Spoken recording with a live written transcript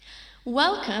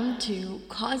Welcome to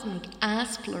Cosmic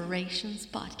Explorations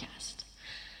Podcast,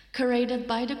 curated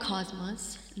by the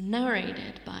Cosmos,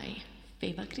 narrated by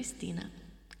Feva Cristina.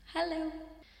 Hello.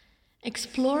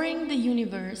 Exploring the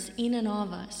universe in and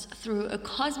of us through a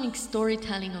cosmic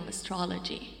storytelling of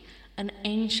astrology, an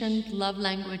ancient love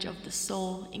language of the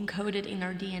soul encoded in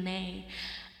our DNA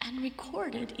and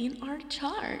recorded in our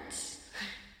charts.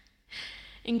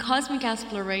 In Cosmic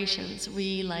Explorations,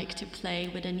 we like to play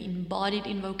with an embodied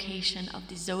invocation of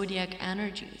the zodiac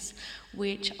energies,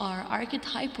 which are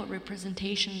archetypal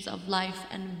representations of life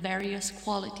and various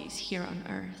qualities here on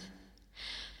Earth.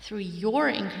 Through your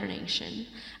incarnation,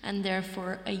 and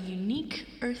therefore a unique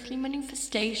earthly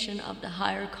manifestation of the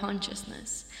higher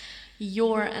consciousness,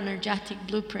 your energetic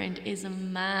blueprint is a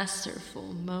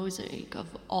masterful mosaic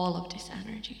of all of these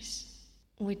energies.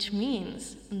 Which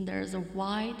means there's a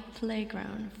wide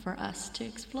playground for us to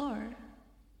explore.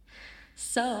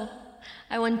 So,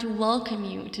 I want to welcome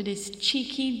you to this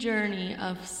cheeky journey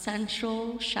of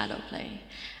sensual shadow play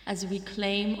as we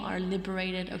claim our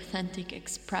liberated authentic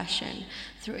expression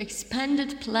through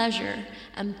expanded pleasure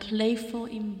and playful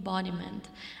embodiment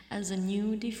as a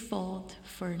new default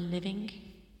for living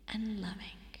and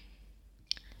loving.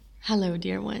 Hello,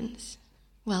 dear ones.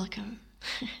 Welcome.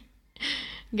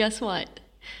 Guess what?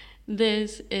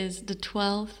 This is the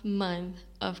 12th month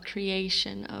of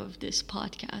creation of this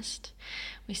podcast.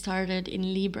 We started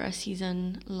in Libra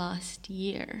season last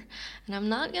year. And I'm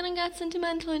not going to get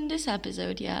sentimental in this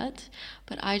episode yet,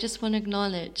 but I just want to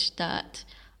acknowledge that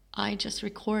I just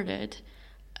recorded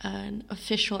an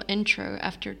official intro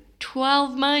after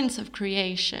 12 months of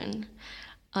creation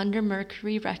under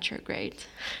Mercury retrograde.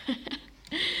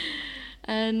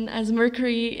 And as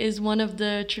Mercury is one of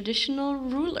the traditional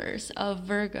rulers of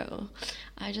Virgo,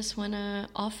 I just want to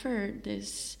offer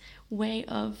this way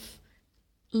of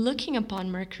looking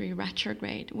upon Mercury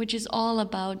retrograde, which is all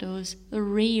about those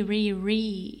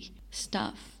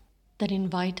stuff that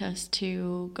invite us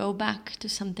to go back to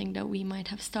something that we might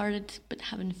have started but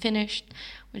haven't finished,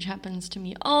 which happens to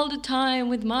me all the time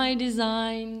with my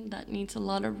design that needs a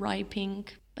lot of ripening.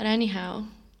 But anyhow,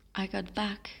 I got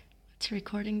back to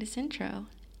recording this intro.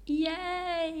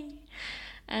 Yay!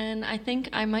 And I think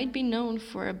I might be known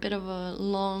for a bit of a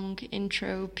long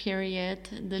intro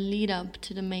period, the lead up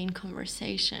to the main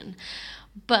conversation.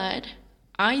 But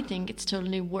I think it's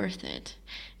totally worth it.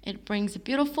 It brings a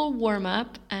beautiful warm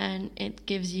up and it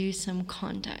gives you some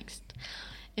context.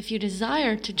 If you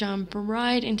desire to jump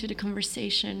right into the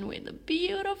conversation with a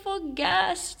beautiful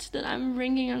guest that I'm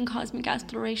bringing on Cosmic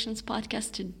Explorations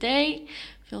podcast today,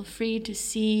 feel free to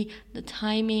see the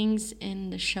timings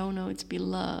in the show notes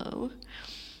below.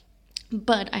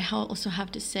 But I also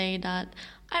have to say that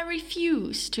I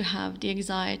refuse to have the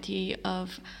anxiety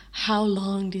of how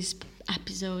long these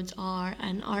episodes are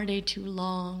and are they too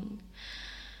long.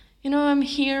 You know, I'm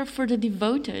here for the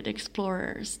devoted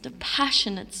explorers, the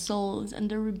passionate souls, and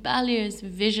the rebellious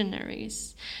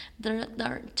visionaries that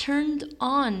are turned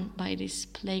on by this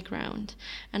playground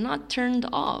and not turned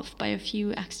off by a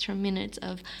few extra minutes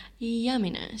of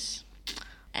yumminess.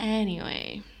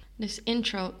 Anyway, this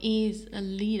intro is a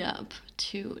lead up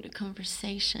to the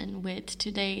conversation with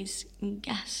today's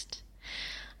guest.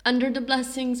 Under the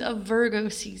blessings of Virgo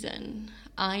season,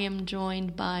 I am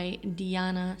joined by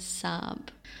Diana Saab.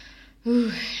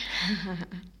 Ooh.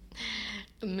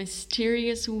 A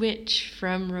mysterious witch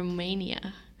from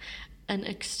Romania, an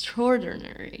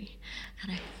extraordinary,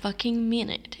 and I fucking mean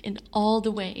it in all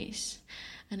the ways,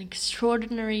 an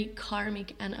extraordinary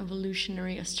karmic and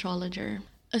evolutionary astrologer,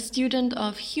 a student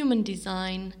of human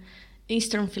design,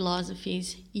 Eastern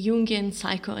philosophies, Jungian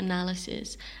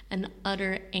psychoanalysis, and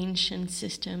other ancient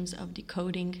systems of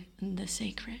decoding the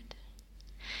sacred.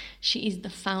 She is the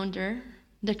founder,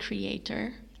 the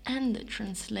creator, and the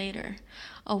translator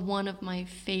of one of my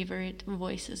favorite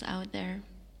voices out there,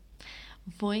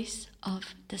 Voice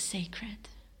of the Sacred.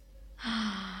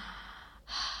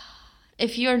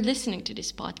 If you're listening to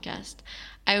this podcast,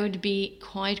 I would be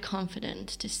quite confident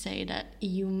to say that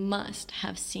you must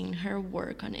have seen her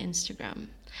work on Instagram.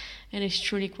 It is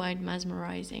truly quite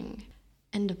mesmerizing.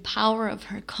 And the power of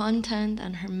her content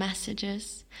and her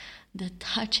messages, the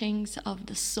touchings of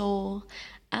the soul,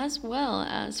 as well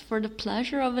as for the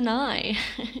pleasure of an eye.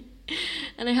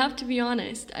 And I have to be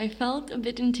honest, I felt a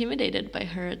bit intimidated by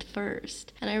her at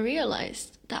first. And I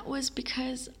realized that was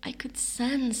because I could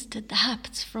sense the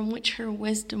depths from which her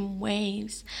wisdom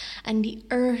waves and the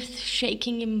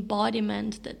earth-shaking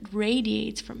embodiment that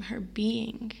radiates from her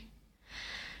being.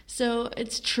 So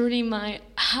it's truly my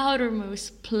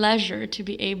outermost pleasure to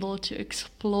be able to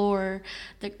explore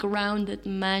the grounded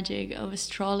magic of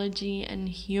astrology and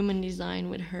human design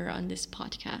with her on this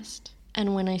podcast.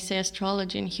 And when I say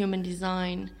astrology and human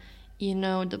design, you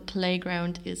know the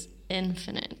playground is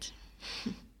infinite.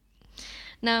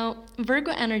 Now,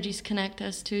 Virgo energies connect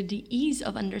us to the ease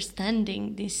of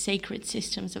understanding these sacred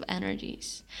systems of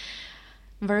energies.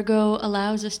 Virgo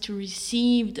allows us to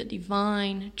receive the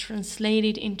divine, translate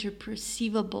it into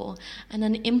perceivable, and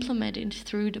then implement it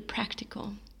through the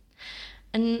practical.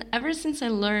 And ever since I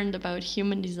learned about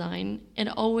human design, it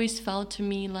always felt to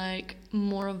me like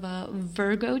more of a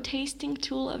Virgo tasting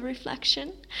tool of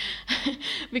reflection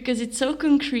because it's so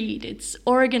concrete, it's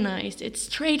organized, it's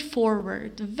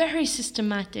straightforward, very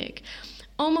systematic,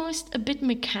 almost a bit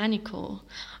mechanical,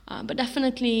 but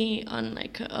definitely on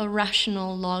like a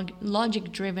rational,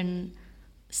 logic-driven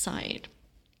side.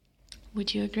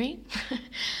 Would you agree?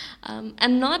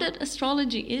 And not that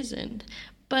astrology isn't,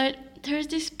 but there's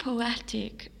this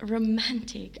poetic,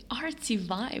 romantic, artsy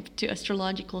vibe to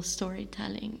astrological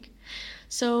storytelling.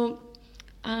 So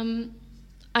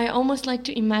I almost like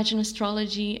to imagine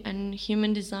astrology and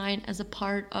human design as a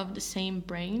part of the same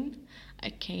brain,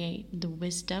 aka the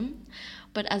wisdom,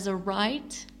 but as a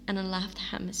right and a left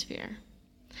hemisphere.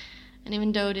 And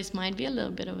even though this might be a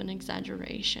little bit of an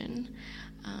exaggeration,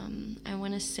 I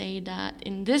want to say that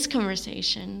in this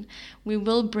conversation, we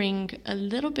will bring a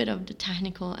little bit of the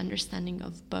technical understanding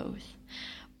of both.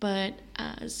 But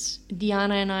as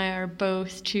Diana and I are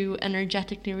both two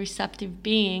energetically receptive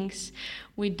beings,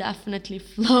 we definitely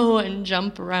flow and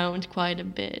jump around quite a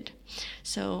bit.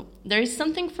 So there is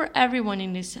something for everyone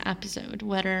in this episode,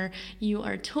 whether you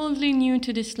are totally new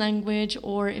to this language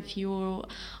or if you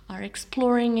are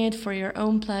exploring it for your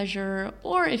own pleasure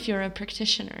or if you're a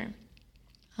practitioner.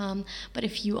 But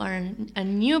if you are a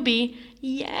newbie,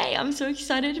 yay, I'm so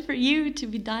excited for you to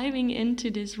be diving into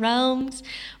these realms.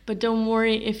 But don't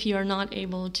worry if you're not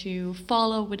able to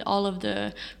follow with all of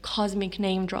the cosmic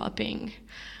name dropping.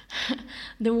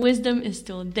 The wisdom is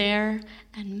still there,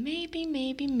 and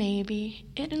maybe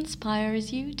it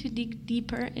inspires you to dig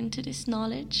deeper into this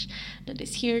knowledge that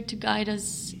is here to guide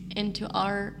us into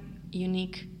our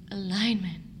unique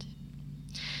alignment.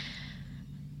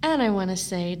 And I want to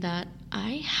say that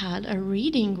I had a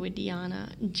reading with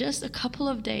Diana just a couple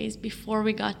of days before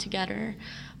we got together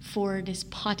for this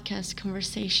podcast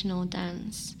conversational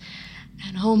dance.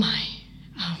 And oh my,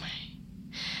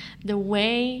 the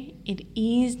way it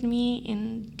eased me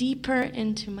in deeper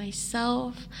into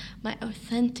myself, my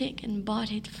authentic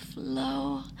embodied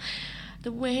flow,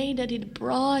 the way that it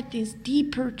brought these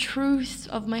deeper truths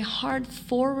of my heart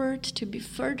forward to be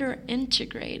further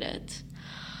integrated.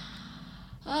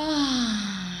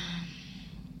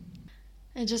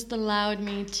 It just allowed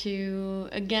me to,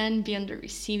 again, be on the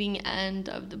receiving end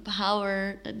of the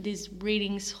power that these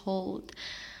readings hold,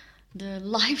 the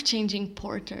life-changing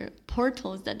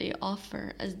portals that they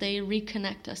offer as they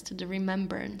reconnect us to the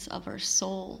remembrance of our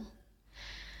soul.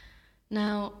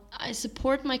 Now, I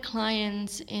support my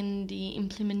clients in the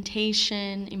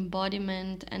implementation,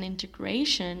 embodiment, and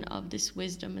integration of this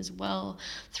wisdom as well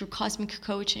through cosmic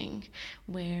coaching,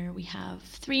 where we have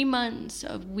 3 months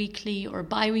of weekly or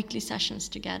bi-weekly sessions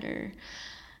together.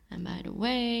 And by the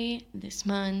way, this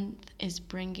month is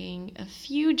bringing a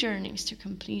few journeys to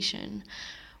completion,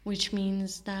 which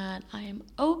means that I am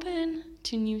open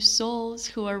to new souls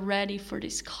who are ready for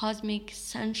this cosmic,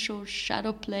 sensual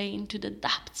shadow play into the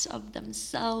depths of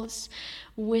themselves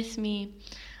with me.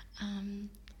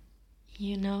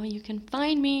 You can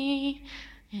find me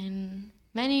in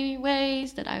many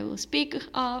ways that I will speak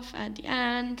of at the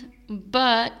end,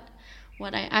 but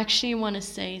what I actually want to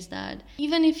say is that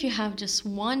even if you have just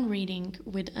one reading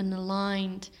with an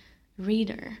aligned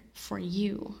reader for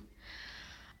you,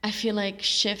 I feel like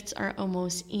shifts are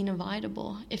almost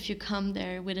inevitable if you come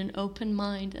there with an open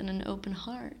mind and an open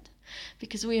heart,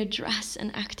 because we address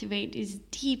and activate these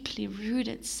deeply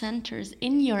rooted centers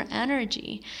in your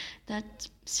energy that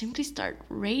simply start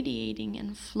radiating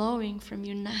and flowing from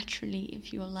you naturally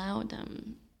if you allow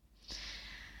them.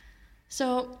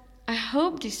 So I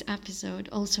hope this episode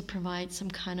also provides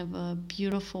some kind of a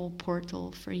beautiful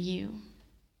portal for you.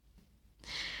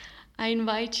 I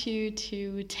invite you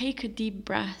to take a deep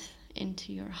breath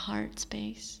into your heart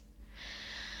space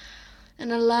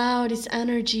and allow this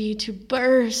energy to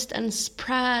burst and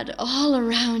spread all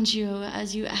around you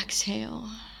as you exhale,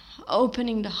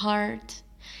 opening the heart,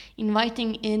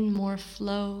 inviting in more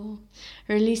flow,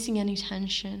 releasing any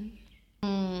tension,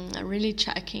 really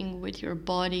checking with your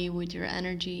body, with your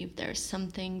energy, if there's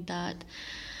something that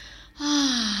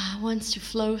wants to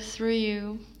flow through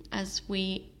you as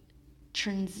we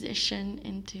transition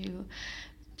into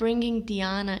bringing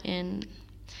Diana in.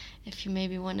 If you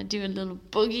maybe want to do a little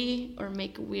boogie or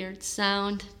make a weird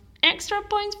sound, extra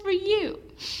points for you.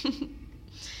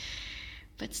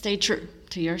 But stay true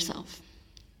to yourself.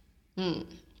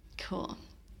 Cool.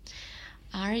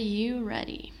 Are you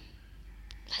ready?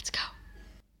 Let's go.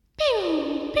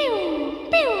 Pew, pew,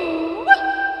 pew.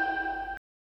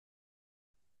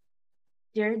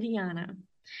 Dear Diana,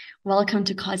 welcome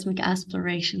to Cosmic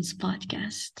Explorations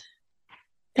podcast.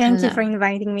 Thank you for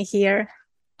inviting me here.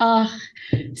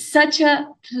 Such a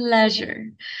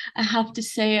pleasure. I have to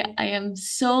say, I am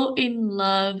so in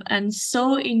love and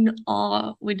so in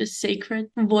awe with the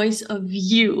sacred voice of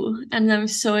you. And I'm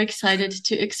so excited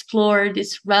to explore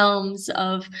these realms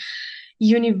of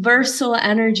universal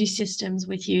energy systems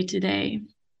with you today.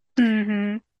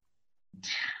 Mm-hmm.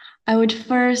 I would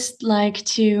first like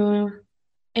to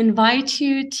invite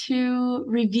you to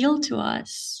reveal to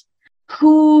us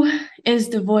who is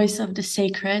the voice of the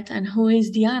sacred and who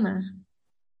is Diana?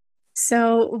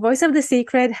 So, Voice of the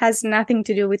Sacred has nothing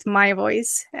to do with my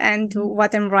voice and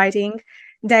what I'm writing.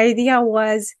 The idea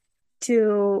was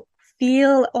to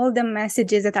feel all the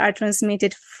messages that are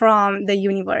transmitted from the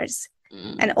universe.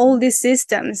 And all these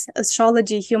systems,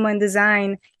 astrology, human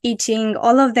design, I Ching,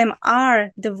 all of them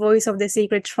are the voice of the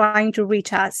sacred trying to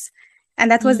reach us. And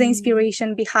that was the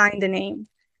inspiration behind the name.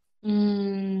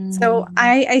 So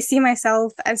I see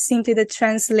myself as simply the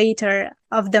translator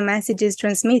of the messages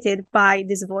transmitted by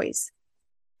this voice.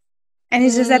 And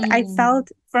it's just that I felt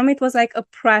from it was like a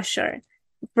pressure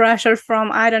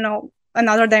from, I don't know,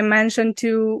 another dimension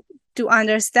to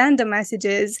understand the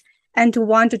messages and to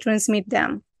want to transmit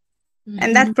them.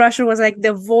 And that pressure was like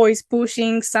the voice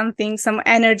pushing something, some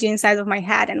energy inside of my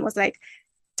head, and was like,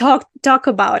 talk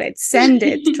about it, send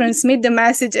it, transmit the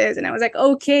messages. And I was like,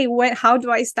 okay, how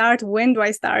do I start? When do I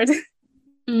start?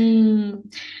 Yeah.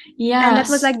 And that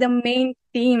was like the main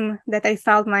theme that I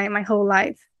felt my whole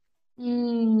life.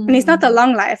 And it's not a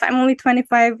long life. I'm only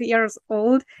 25 years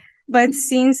old, but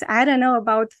since, I don't know,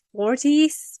 about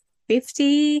 40,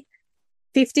 50,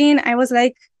 15, I was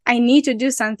like, I need to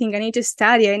do something. I need to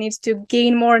study. I need to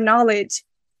gain more knowledge.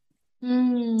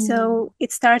 So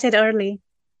it started early.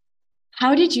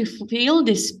 How did you feel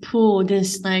this pull,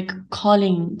 this like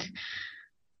calling?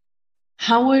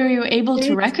 How were you able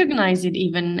to recognize it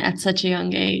even at such a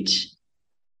young age?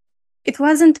 It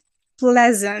wasn't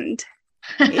pleasant.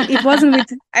 It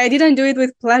wasn't I didn't do it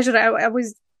with pleasure. I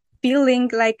was feeling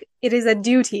like it is a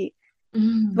duty.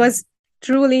 It was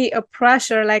truly a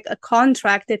pressure, like a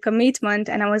contract, a commitment.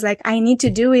 And I was like, I need to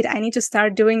do it. I need to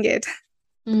start doing it.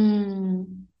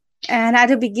 And at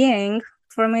the beginning,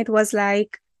 for me, it was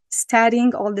like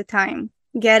studying all the time,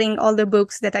 getting all the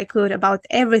books that I could about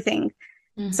everything.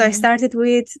 So I started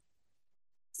with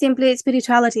simply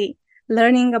spirituality,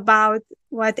 learning about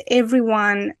what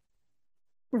everyone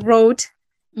wrote.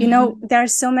 You know, there are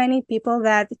so many people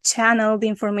that channel the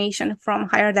information from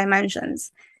higher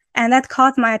dimensions. And that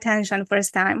caught my attention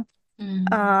first time.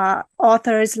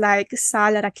 Authors like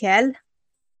Sal Raquel.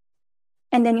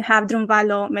 And then you have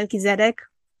Drunvalo Melchizedek.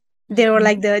 They were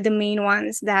like the main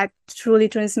ones that truly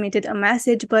transmitted a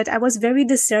message. But I was very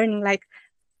discerning, like,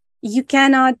 you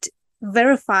cannot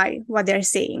verify what they're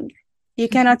saying. You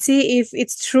cannot see if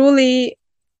it's truly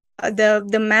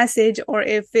the message or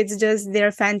if it's just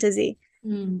their fantasy.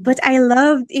 But I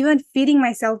loved even feeding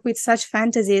myself with such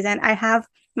fantasies. And I have,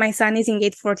 my sun is in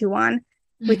gate 41,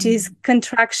 which is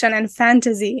contraction and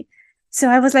fantasy. So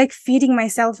I was like feeding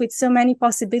myself with so many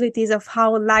possibilities of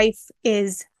how life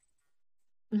is.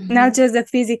 Not just the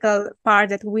physical part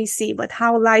that we see, but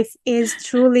how life is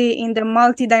truly in the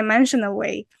multidimensional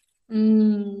way.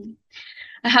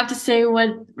 I have to say, what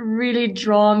really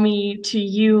draw me to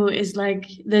you is like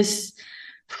this,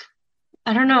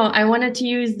 I don't know, I wanted to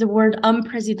use the word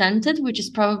unprecedented, which is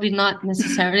probably not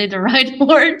necessarily the right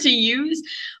word to use,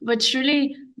 but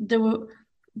truly the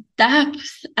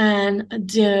depth and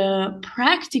the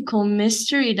practical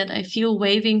mystery that I feel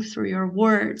waving through your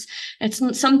words. It's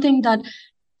something that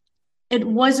it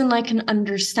wasn't like an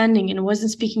understanding, and it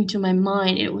wasn't speaking to my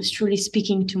mind. It was truly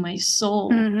speaking to my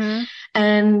soul.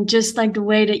 And just like the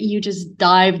way that you just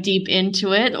dive deep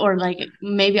into it, or like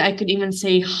maybe I could even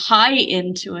say high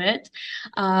into it,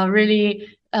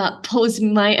 really pulls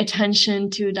my attention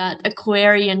to that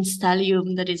Aquarian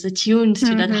stellium that is attuned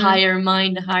to that higher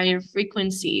mind, the higher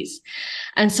frequencies.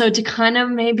 And so to kind of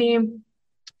maybe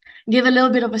give a little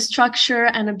bit of a structure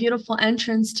and a beautiful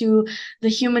entrance to the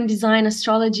human design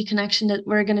astrology connection that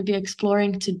we're going to be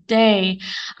exploring today,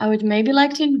 I would maybe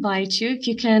like to invite you, if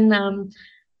you can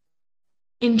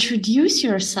introduce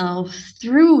yourself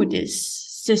through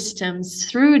this systems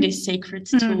through these sacred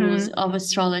tools of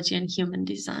astrology and human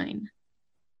design?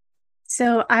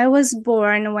 So I was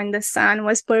born when the sun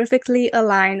was perfectly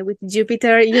aligned with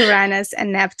Jupiter, Uranus,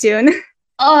 and Neptune.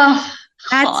 Oh,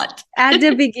 hot. At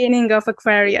the beginning of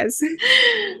Aquarius.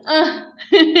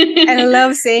 And I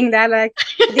love saying that, like,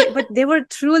 but they were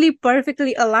truly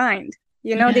perfectly aligned.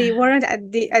 You know, they weren't at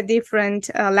a different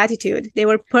latitude. They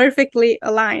were perfectly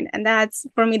aligned. And that's,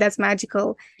 for me, that's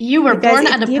magical. You were born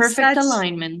at a perfect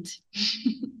alignment.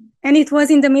 And it was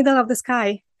in the middle of the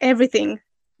sky, everything.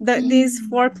 These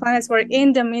 4 planets were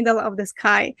in the middle of the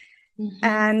sky.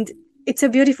 And it's a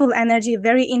beautiful energy,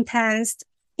 very intense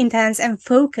and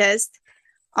focused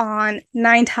on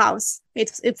 9th house.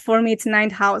 For me, it's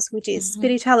 9th house, which is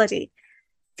spirituality,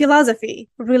 philosophy,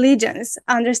 religions,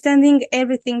 understanding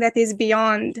everything that is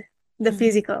beyond the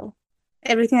physical,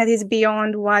 everything that is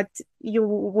beyond what you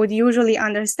would usually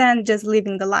understand just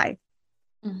living the life.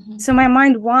 So my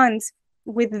mind wants,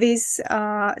 with this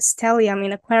stellium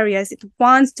in Aquarius, it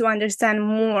wants to understand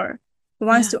more. It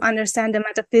wants to understand the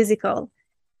metaphysical.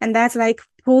 And that's like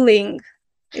pulling.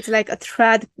 It's like a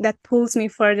thread that pulls me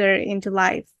further into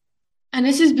life. And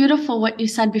this is beautiful what you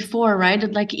said before, right?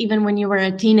 That like even when you were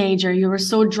a teenager, you were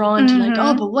so drawn to like,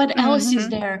 oh, but what else is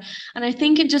there? And I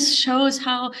think it just shows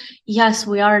how, yes,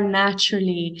 we are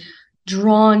naturally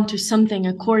drawn to something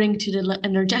according to the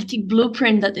energetic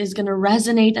blueprint that is going to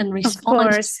resonate and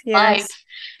respond to life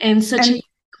in such a unique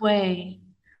way.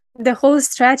 The whole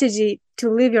strategy to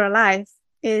live your life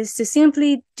is to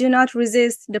simply do not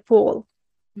resist the pull.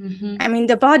 I mean,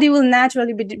 the body will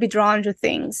naturally be drawn to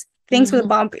things. Things will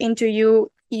bump into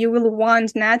you. You will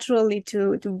want naturally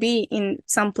to be in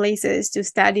some places, to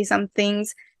study some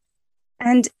things.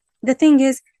 And the thing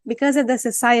is, because of the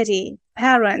society,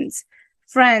 parents,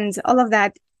 friends, all of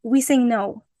that, we say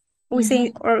no. We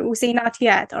say not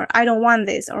yet, or I don't want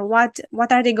this, or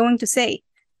what are they going to say?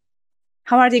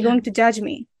 How are they going to judge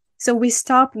me? So we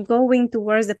stop going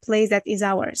towards the place that is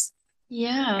ours.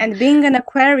 Yeah. And being an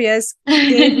Aquarius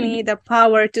gave me the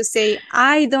power to say,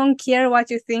 I don't care what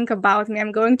you think about me.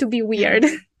 I'm going to be weird.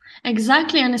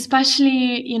 Exactly. And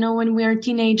especially, you know, when we're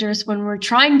teenagers, when we're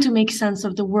trying to make sense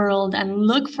of the world and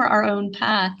look for our own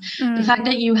path, the fact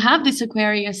that you have this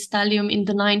Aquarius stellium in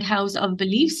the 9th house of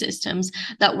belief systems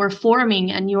that were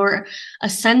forming, and your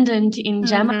ascendant in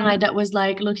Gemini that was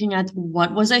like looking at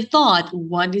what was I thought,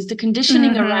 what is the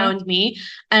conditioning around me,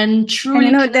 and truly. And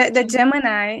you know,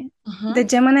 the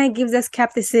Gemini gives us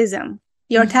skepticism.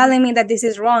 You're telling me that this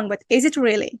is wrong, but is it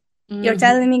really? You're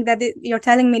telling me that you're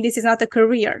telling me this is not a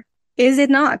career. Is it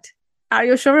not? Are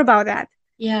you sure about that?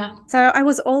 Yeah. So I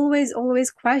was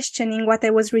always questioning what I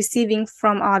was receiving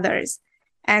from others.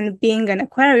 And being an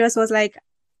Aquarius was like,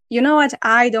 you know what?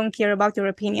 I don't care about your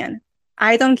opinion.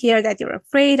 I don't care that you're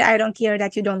afraid. I don't care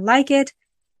that you don't like it,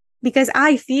 because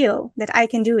I feel that I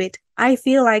can do it. I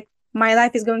feel like my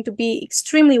life is going to be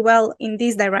extremely well in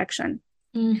this direction.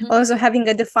 Also, having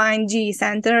a defined G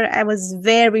center, I was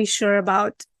very sure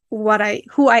about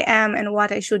who I am and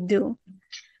what I should do.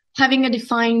 Having a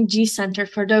defined G center,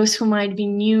 for those who might be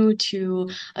new to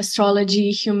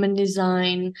astrology, human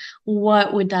design,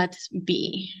 what would that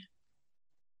be?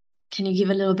 Can you give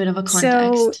a little bit of a context?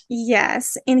 So,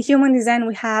 yes, in human design,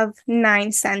 we have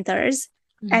 9 centers,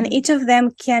 and each of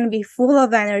them can be full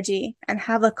of energy and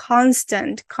have a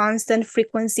constant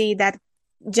frequency that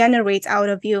generates out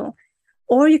of you.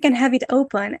 Or you can have it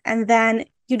open, and then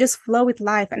you just flow with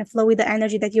life and flow with the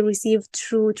energy that you receive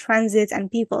through transits and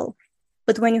people.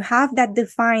 But when you have that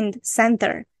defined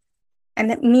center,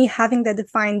 and me having the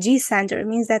defined G center,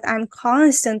 means that I'm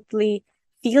constantly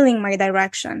feeling my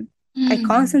direction. I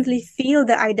constantly feel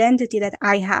the identity that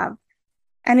I have.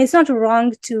 And it's not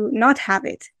wrong to not have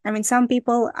it. I mean, some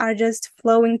people are just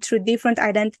flowing through different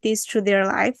identities through their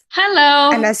life.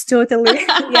 Hello. And that's totally,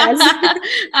 yes.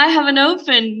 I have an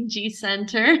open G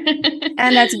center.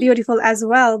 And that's beautiful as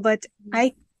well. But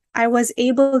I was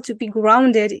able to be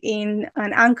grounded in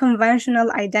an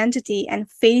unconventional identity and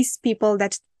face people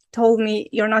that told me,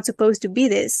 you're not supposed to be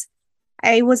this.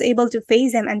 I was able to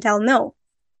face them and tell, no,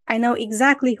 I know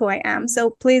exactly who I am. So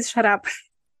please shut up.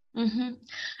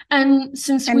 And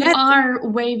since we are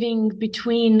waving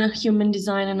between human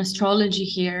design and astrology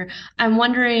here, I'm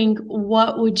wondering,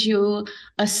 what would you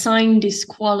assign this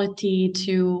quality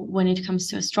to when it comes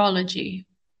to astrology?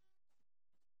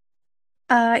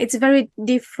 It's very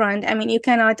different. I mean, you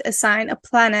cannot assign a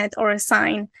planet or a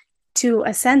sign to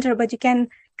a center, but you can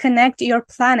connect your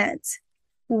planets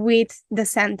with the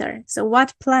center. So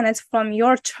what planets from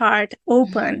your chart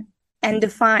open and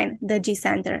define the G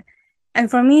center? And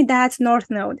for me, that's North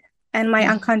Node and my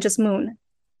unconscious moon.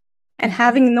 And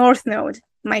having North Node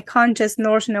my conscious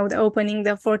north node opening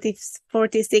the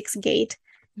 46 gate,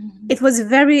 it was a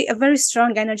very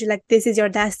strong energy, like this is your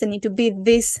destiny to be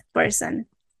this person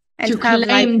and to claim have,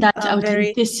 like, that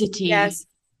authenticity. Yes.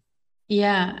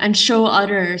 Yeah, and show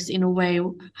others in a way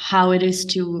how it is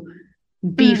to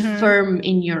be firm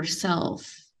in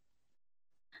yourself.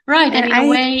 Right, and in a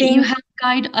way you have to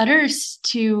guide others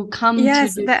to come to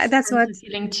this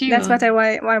feeling too. That's what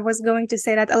I was going to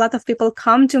say, that a lot of people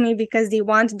come to me because they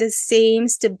want the same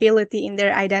stability in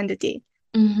their identity.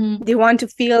 They want to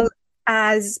feel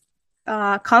as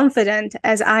confident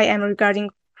as I am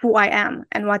regarding who I am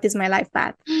and what is my life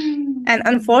path. And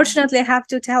unfortunately, I have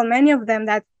to tell many of them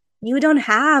that you don't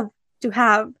have to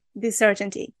have this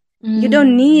certainty. You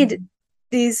don't need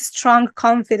this strong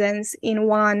confidence in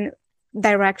one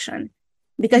direction,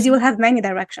 because you will have many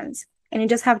directions and you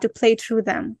just have to play through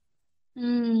them.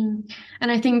 And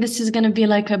I think this is going to be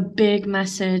like a big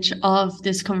message of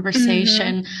this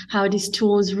conversation, how these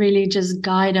tools really just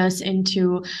guide us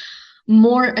into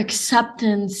more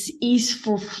acceptance,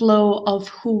 easeful flow of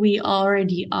who we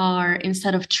already are,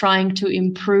 instead of trying to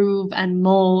improve and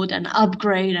mold and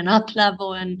upgrade and up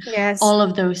level and all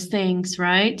of those things,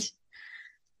 right?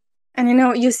 And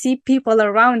you see people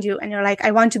around you and you're like,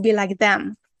 I want to be like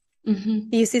them.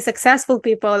 You see successful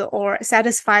people or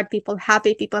satisfied people,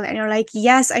 happy people, and you're like,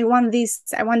 yes, I want this.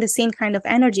 I want the same kind of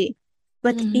energy.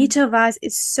 But each of us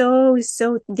is so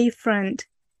different.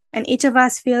 And each of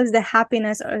us feels the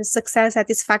happiness or success,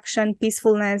 satisfaction,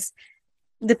 peacefulness,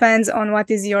 depends on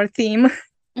what is your theme.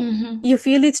 You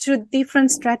feel it through different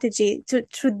strategy,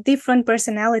 through different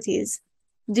personalities,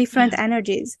 different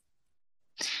energies.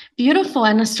 Beautiful.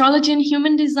 And astrology and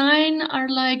human design are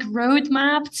like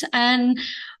roadmaps and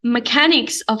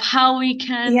mechanics of how we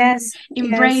can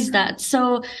embrace that.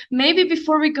 So maybe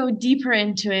before we go deeper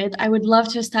into it, I would love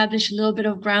to establish a little bit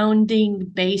of grounding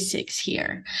basics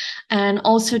here, and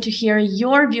also to hear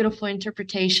your beautiful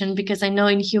interpretation, because I know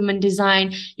in human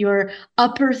design, your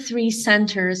upper three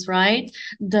centers, right?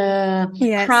 The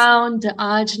crown, the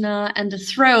ajna, and the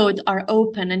throat are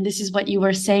open. And this is what you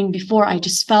were saying before. I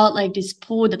just felt like this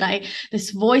pull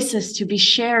this voices to be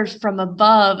shared from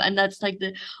above. And that's like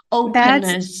the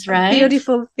openness, right?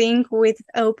 Beautiful thing with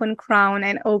open crown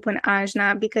and open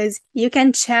ajna, because you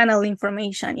can channel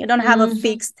information. You don't have a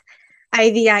fixed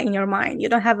idea in your mind. You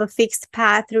don't have a fixed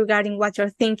path regarding what you're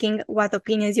thinking, what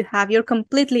opinions you have. You're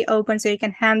completely open, so you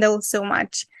can handle so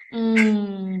much.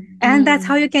 And that's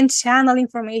how you can channel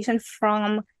information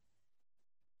from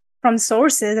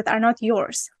sources that are not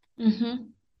yours.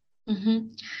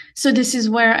 So this is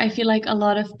where I feel like a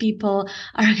lot of people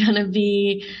are gonna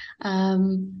be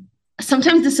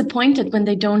sometimes disappointed when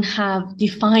they don't have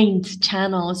defined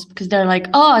channels, because they're like,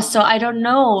 oh, so I don't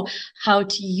know how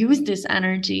to use this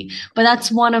energy. But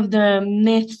that's one of the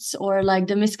myths or like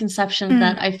the misconceptions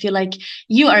that I feel like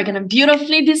you are gonna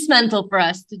beautifully dismantle for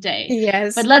us today.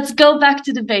 Yes. But let's go back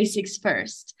to the basics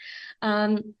first.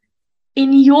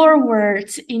 In your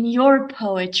words, in your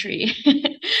poetry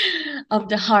of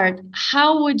the heart,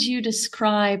 how would you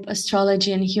describe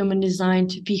astrology and human design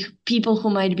to people who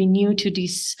might be new to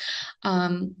these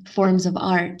forms of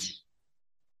art?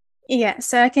 Yeah,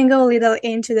 so I can go a little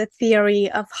into the theory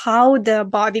of how the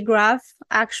body graph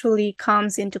actually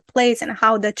comes into place and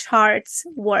how the charts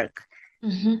work.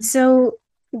 So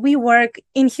we work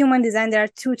in human design, there are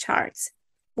two charts.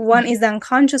 One is the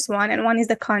unconscious one and one is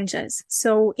the conscious.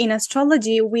 So in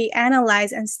astrology, we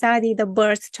analyze and study the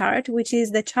birth chart, which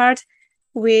is the chart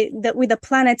with the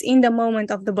planets in the moment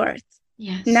of the birth.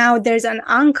 Now there's an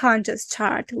unconscious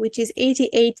chart, which is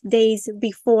 88 days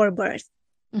before birth.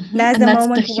 That's the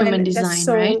moment the human design, the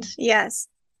soul, right? Yes.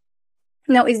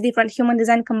 No, it's different. Human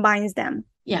design combines them.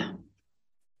 Yeah.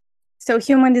 So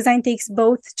human design takes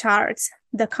both charts,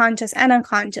 the conscious and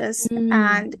unconscious,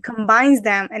 and combines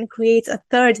them and creates a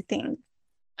third thing.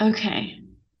 Okay.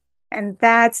 And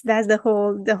that's the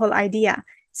whole idea.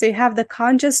 So you have the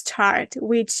conscious chart,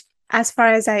 which, as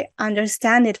far as I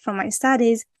understand it from my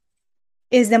studies,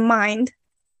 is the mind.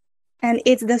 And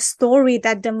it's the story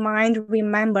that the mind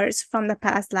remembers from the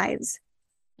past lives.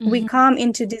 We come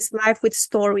into this life with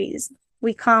stories.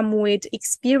 We come with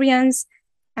experience,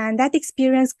 and that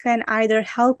experience can either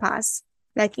help us,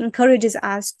 like encourages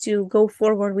us to go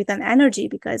forward with an energy,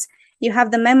 because you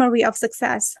have the memory of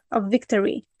success, of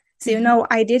victory. So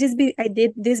I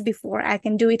did this before, I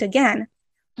can do it again.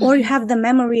 Or you have the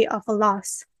memory of a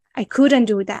loss. I couldn't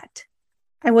do that.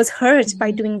 I was hurt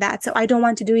by doing that, so I don't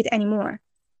want to do it anymore.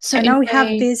 So and now we have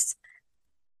this.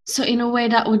 So in a way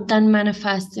that would then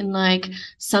manifest in like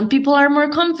some people are more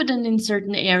confident in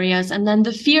certain areas, and then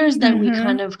the fears that we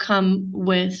kind of come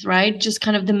with, right? Just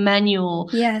kind of the manual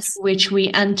Yes. which we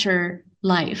enter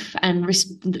life and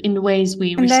in the ways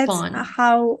we And respond.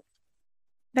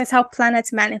 that's how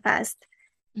planets manifest.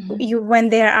 When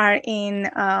they are in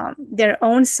their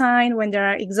own sign, when they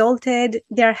are exalted,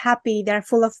 they're happy, they're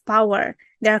full of power,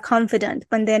 they're confident.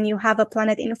 But then you have a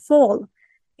planet in fall,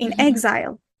 in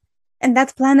exile. And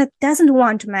that planet doesn't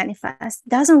want to manifest,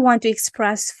 doesn't want to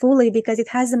express fully, because it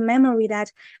has a memory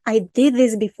that I did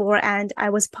this before and I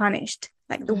was punished.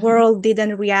 Like the world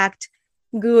didn't react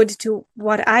good to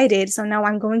what I did. So now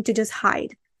I'm going to just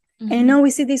hide. And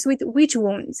we see this with witch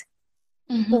wounds.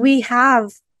 We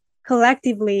have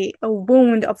collectively a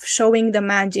wound of showing the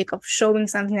magic, of showing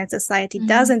something that society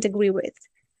doesn't agree with,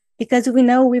 because we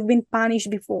know we've been punished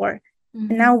before.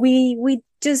 And now we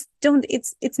just don't,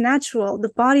 it's natural. The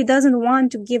body doesn't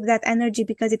want to give that energy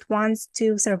because it wants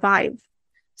to survive.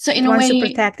 So in a way, it wants to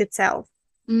protect itself.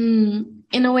 In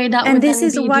a way that would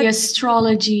then be the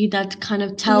astrology that kind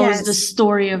of tells the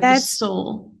story of the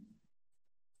soul.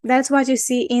 That's what you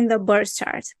see in the birth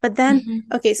chart. But then,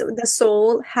 okay, so the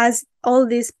soul has all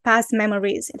these past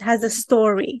memories. It has a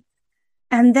story.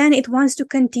 And then it wants to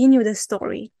continue the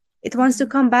story. It wants to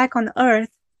come back on Earth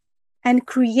and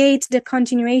create the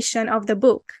continuation of the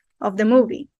book, of the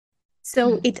movie.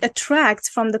 So it attracts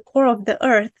from the core of the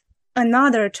Earth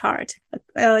another chart,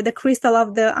 the crystal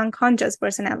of the unconscious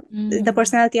personality, the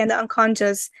personality and the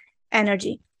unconscious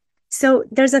energy. So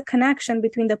there's a connection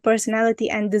between the personality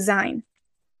and design.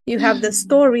 You have the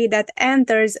story that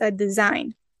enters a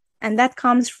design, and that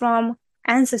comes from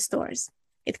ancestors.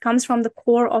 It comes from the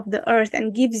core of the Earth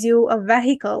and gives you a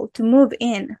vehicle to move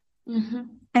in.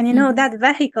 And you know, that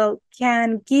vehicle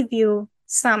can give you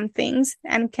some things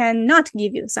and cannot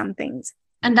give you some things.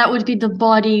 And that would be the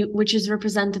body, which is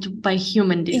represented by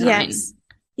human design. Yes.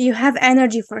 You have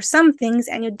energy for some things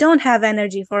and you don't have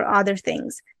energy for other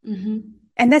things.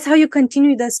 And that's how you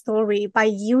continue the story, by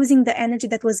using the energy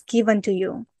that was given to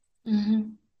you.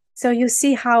 So you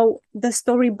see how the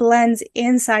story blends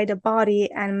inside the body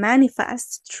and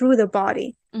manifests through the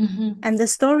body. And the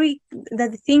story,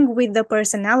 the thing with the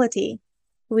personality,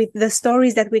 with the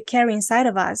stories that we carry inside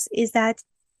of us, is that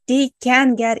they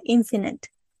can get infinite.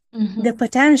 The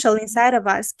potential inside of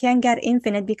us can get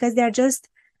infinite, because they're just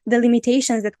the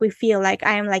limitations that we feel like,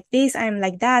 I am like this, I am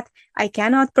like that, I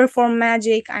cannot perform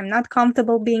magic, I'm not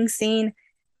comfortable being seen.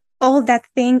 All that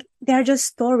thing, they're just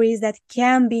stories that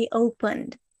can be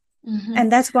opened.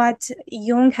 And that's what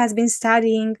Jung has been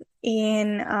studying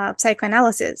in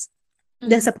psychoanalysis.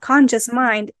 The subconscious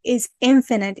mind is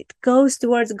infinite. It goes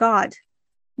towards God,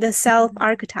 the self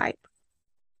archetype.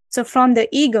 So from the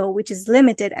ego, which is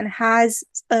limited and has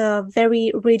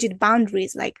very rigid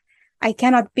boundaries, like I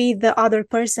cannot be the other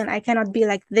person, I cannot be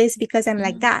like this because I'm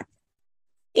like that.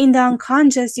 In the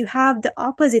unconscious, you have the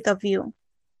opposite of you.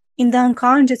 In the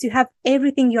unconscious, you have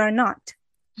everything you are not,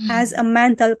 as a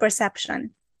mental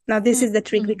perception. Now, this is the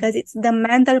trick, because it's the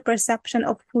mental perception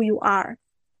of who you are.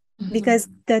 Because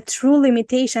the true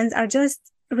limitations are just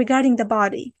regarding the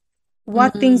body,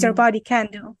 what things your body can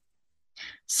do.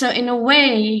 So in a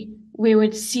way, we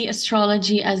would see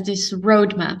astrology as this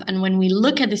roadmap. And when we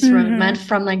look at this roadmap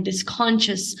from like this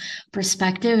conscious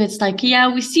perspective, it's like,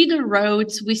 yeah, we see the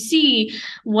roads, we see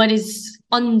what is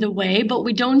on the way, but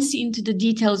we don't see into the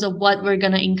details of what we're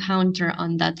going to encounter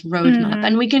on that roadmap.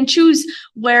 And we can choose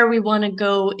where we want to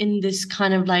go in this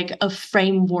kind of like a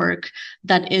framework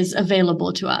that is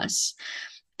available to us.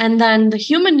 And then the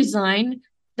human design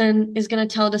then is going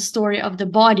to tell the story of the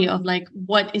body, of like,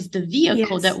 what is the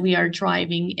vehicle that we are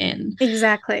driving in?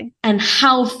 Exactly. And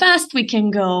how fast we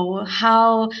can go,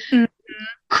 how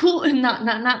cool,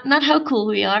 not how cool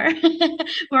we are.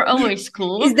 We're always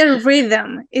cool. Is the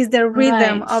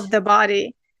rhythm of the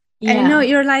body. And you know,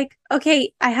 you're like,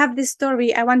 okay, I have this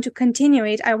story, I want to continue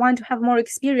it, I want to have more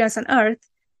experience on Earth.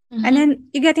 And then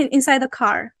you get inside the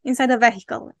car, inside the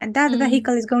vehicle, and that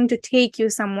vehicle is going to take you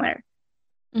somewhere.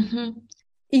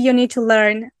 You need to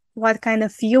learn what kind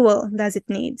of fuel does it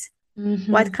need,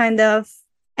 what kind of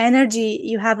energy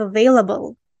you have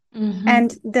available.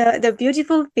 And the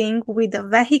beautiful thing with the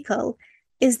vehicle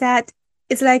is that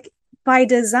it's like, by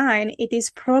design, it is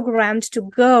programmed to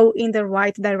go in the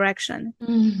right direction.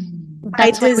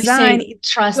 By design, it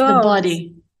trust the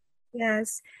body.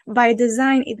 Yes. By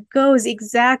design, it goes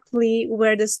exactly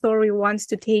where the story wants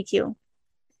to take you.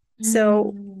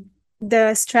 So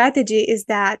the strategy is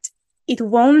that it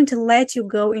won't let you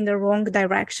go in the wrong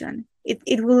direction.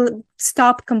 It will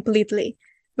stop completely.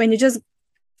 When you just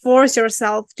force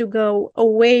yourself to go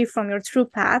away from your true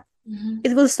path,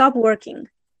 it will stop working.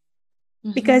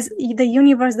 Because the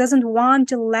universe doesn't want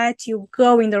to let you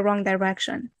go in the wrong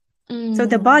direction. So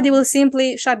the body will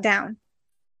simply shut down.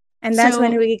 And that's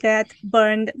when we get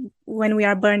burned, when we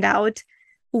are burned out,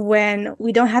 when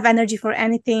we don't have energy for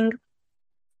anything.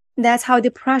 That's how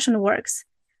depression works.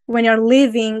 When you're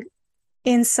living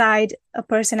inside a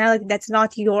personality that's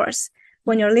not yours,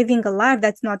 when you're living a life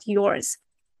that's not yours,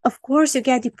 of course you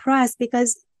get depressed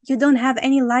because you don't have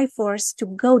any life force to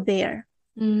go there.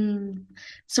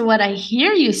 So what I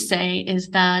hear you say is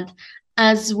that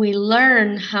as we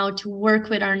learn how to work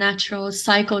with our natural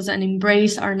cycles and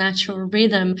embrace our natural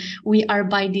rhythm, we are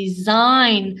by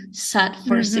design set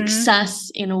for success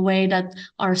in a way that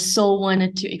our soul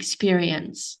wanted to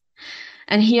experience.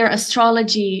 And here,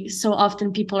 astrology, so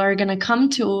often people are going to come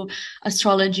to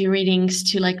astrology readings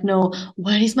to like know,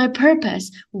 what is my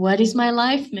purpose? What is my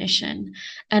life mission?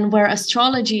 And where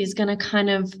astrology is going to kind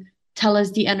of tell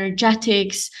us the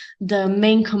energetics, the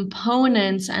main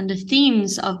components and the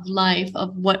themes of life,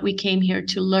 of what we came here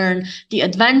to learn, the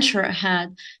adventure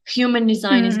ahead. Human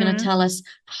design is going to tell us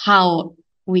how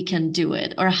we can do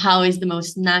it, or how is the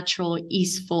most natural,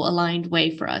 easeful, aligned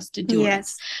way for us to do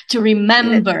it. To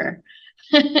remember.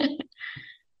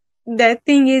 The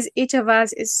thing is, each of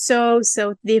us is so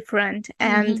different.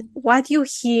 And what you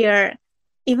hear,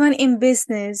 even in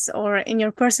business or in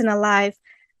your personal life,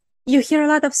 you hear a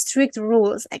lot of strict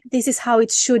rules, like this is how it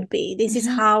should be. This is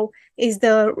how is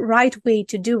the right way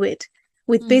to do it.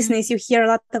 With business, you hear a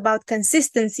lot about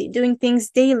consistency, doing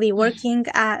things daily, waking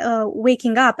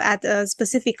up at a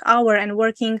specific hour and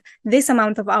working this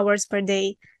amount of hours per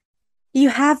day. You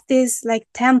have this like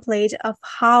template of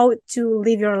how to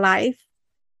live your life.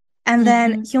 And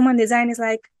then human design is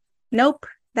like, nope,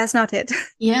 that's not it.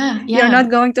 Yeah. You're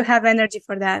not going to have energy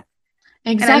for that.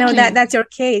 Exactly. And I know that that's your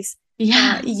case.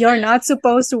 Yeah. You're not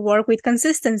supposed to work with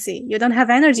consistency. You don't have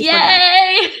energy for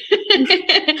that.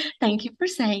 Thank you for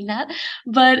saying that.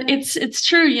 But it's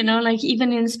true, you know, like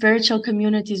even in spiritual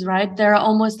communities, right? There are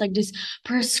almost like this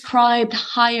prescribed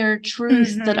higher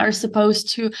truths that are supposed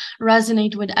to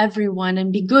resonate with everyone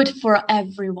and be good for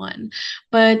everyone.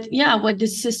 But yeah, what the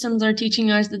systems are teaching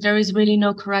us that there is really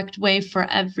no correct way for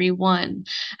everyone.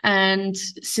 And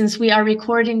since we are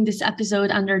recording this episode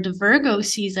under the Virgo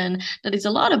season, that is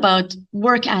a lot about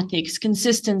work ethics,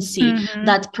 consistency,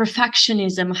 that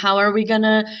perfectionism. How are we going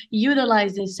to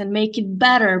utilize this and make it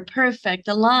better, perfect,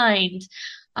 aligned?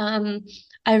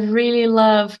 I really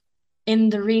love in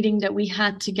the reading that we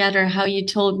had together how you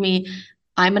told me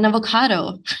I'm an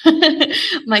avocado.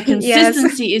 My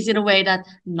consistency is in a way that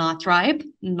not ripe,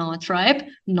 not ripe,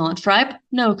 not ripe,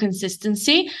 no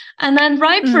consistency, and then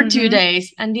ripe for 2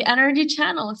 days, and the energy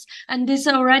channels. And this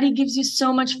already gives you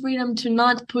so much freedom to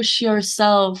not push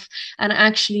yourself and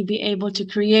actually be able to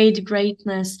create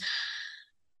greatness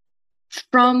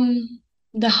from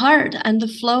the heart and the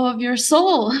flow of your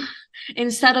soul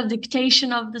instead of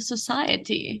dictation of the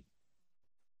society.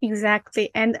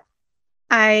 Exactly. And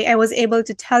I was able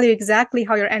to tell you exactly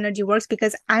how your energy works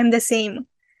because I'm the same.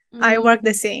 I work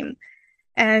the same.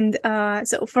 And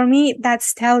so for me, that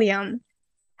stellium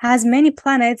has many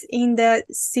planets in the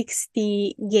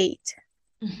 60 gate.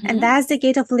 And that's the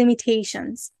gate of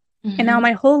limitations. And now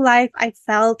my whole life, I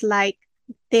felt like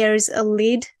there's a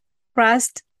lid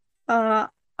pressed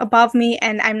above me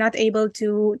and I'm not able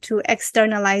to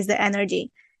externalize the energy.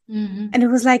 And it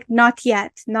was like, not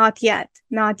yet, not yet,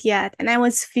 not yet. And I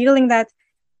was feeling that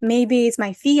maybe it's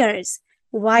my fears.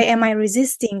 Why am I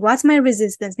resisting? What's my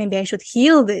resistance? Maybe I should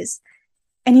heal this.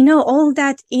 And you know, all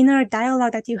that inner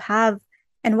dialogue that you have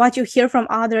and what you hear from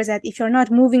others, that if you're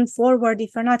not moving forward,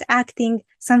 if you're not acting,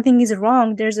 something is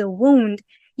wrong. There's a wound.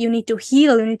 You need to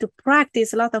heal. You need to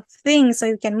practice a lot of things so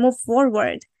you can move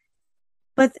forward.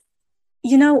 But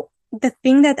you know, the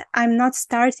thing that I'm not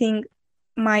starting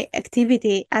my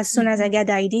activity as soon as I get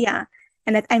the idea,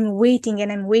 and that I'm waiting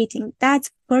and I'm waiting, that's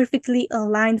perfectly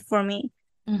aligned for me.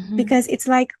 Because it's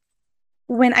like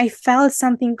when I felt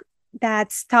something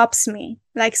that stops me,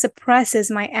 like suppresses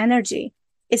my energy,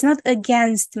 it's not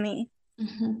against me.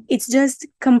 It's just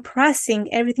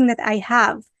compressing everything that I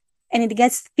have, and it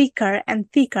gets thicker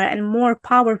and thicker and more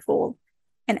powerful.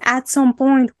 And at some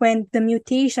point when the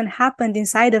mutation happened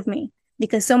inside of me,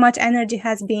 because so much energy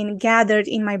has been gathered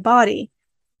in my body,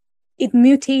 it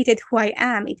mutated who I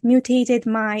am. It mutated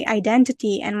my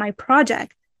identity and my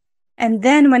project. And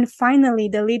then when finally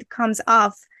the lid comes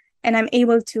off and I'm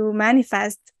able to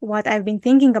manifest what I've been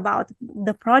thinking about,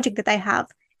 the project that I have,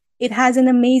 it has an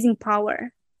amazing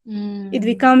power. It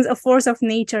becomes a force of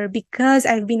nature because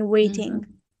I've been waiting.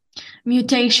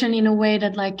 Mutation in a way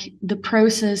that like the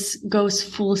process goes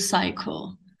full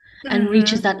cycle. and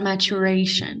reaches that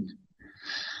maturation.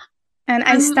 And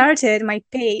I started my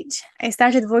page. I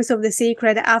started Voice of the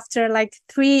Sacred after like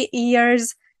 3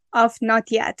 years of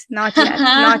not yet.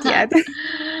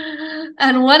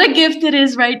 And what a gift it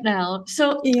is right now.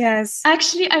 So yes,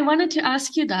 actually, I wanted to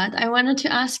ask you that. I wanted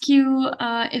to ask you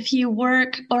if you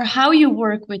work or how you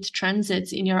work with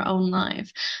transits in your own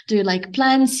life. Do you like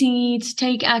plant seeds,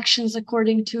 take actions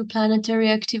according to planetary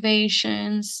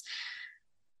activations?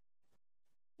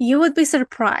 You would be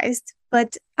surprised,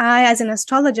 but I, as an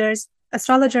astrologer,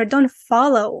 don't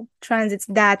follow transits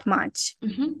that much.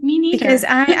 Me neither. Because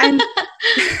I'm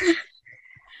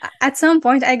at some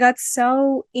point I got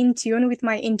so in tune with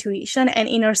my intuition and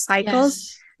inner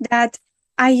cycles that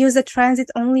I use a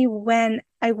transit only when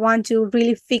I want to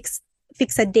really fix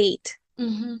a date.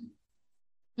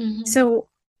 So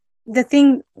the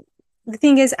thing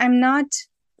is, I'm not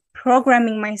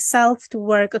programming myself to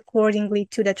work accordingly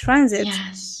to the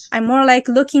transits. I'm more like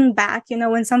looking back,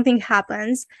 when something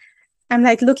happens, I'm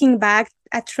like looking back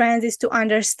at transits to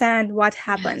understand what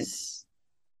happened.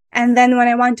 And then when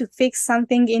I want to fix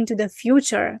something into the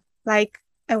future, like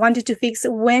I wanted to fix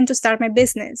when to start my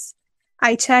business,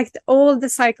 I checked all the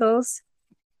cycles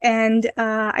and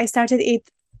I started it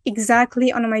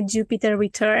exactly on my Jupiter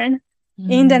return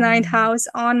in the 9th house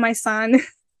on my sun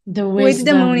with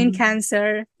the moon in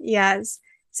Cancer. Yes.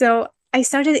 So I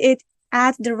started it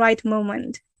at the right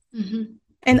moment.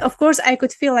 And of course, I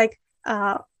could feel like,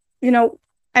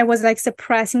 I was like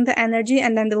suppressing the energy,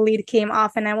 and then the lead came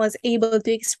off and I was able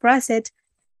to express it.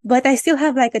 But I still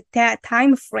have like a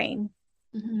time frame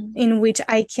in which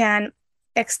I can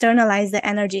externalize the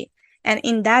energy. And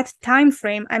in that time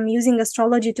frame, I'm using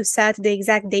astrology to set the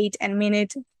exact date and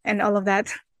minute and all of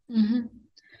that.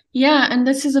 Yeah, and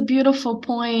this is a beautiful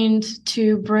point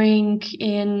to bring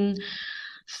in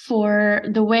for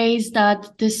the ways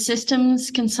that the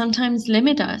systems can sometimes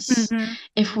limit us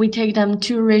if we take them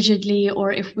too rigidly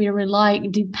or if we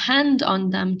depend on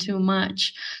them too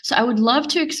much. So I would love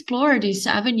to explore this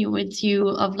avenue with you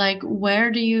of like, where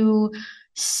do you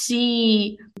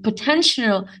see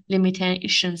potential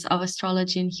limitations of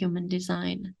astrology and human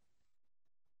design?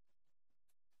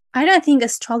 I don't think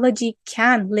astrology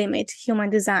can limit human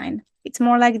design. It's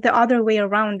more like the other way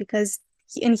around, because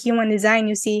in human design,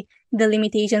 you see the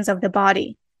limitations of the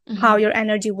body, how your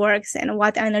energy works and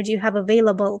what energy you have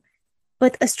available.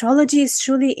 But astrology is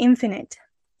truly infinite.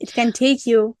 It can take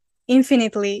you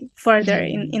infinitely further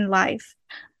in life.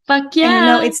 Fuck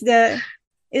yeah. And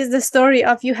it's the story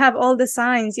of you have all the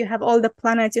signs, you have all the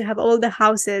planets, you have all the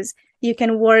houses. You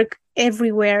can work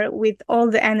everywhere with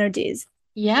all the energies.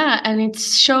 Yeah, and it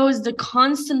shows the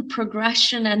constant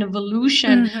progression and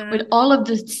evolution with all of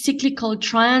the cyclical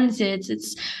transits.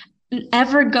 It's an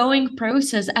ever-going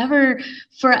process,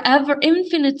 forever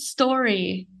infinite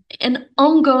story, an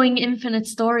ongoing infinite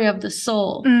story of the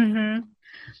soul.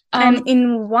 And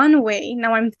in one way,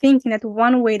 now I'm thinking that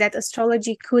one way that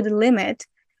astrology could limit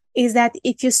is that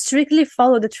if you strictly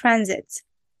follow the transits,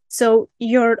 so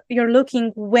you're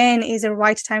looking when is the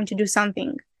right time to do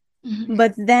something.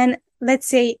 But then let's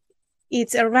say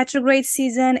it's a retrograde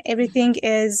season, everything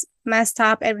is messed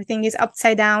up, everything is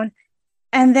upside down.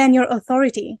 And then your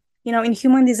authority, in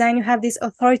human design, you have this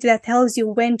authority that tells you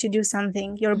when to do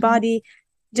something. Your body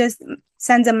just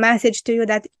sends a message to you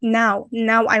that now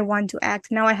I want to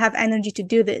act. Now I have energy to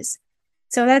do this.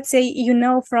 So let's say,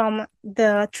 from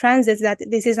the transits that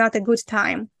this is not a good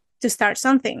time to start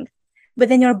something, but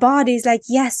then your body is like,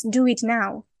 yes, do it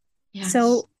now. Yes.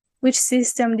 So which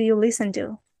system do you listen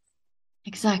to?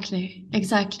 Exactly.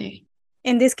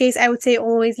 In this case, I would say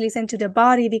always listen to the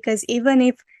body, because even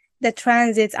if the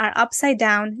transits are upside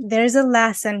down, there's a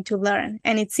lesson to learn.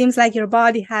 And it seems like your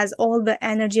body has all the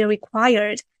energy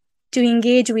required to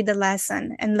engage with the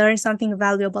lesson and learn something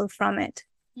valuable from it.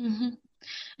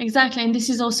 Exactly. And this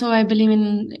is also, I believe,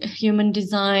 in human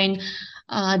design,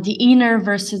 the inner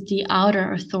versus the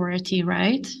outer authority,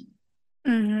 right?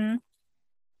 And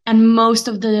most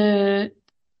of the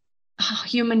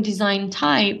human design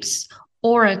types,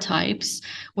 aura types,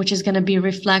 which is going to be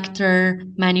reflector,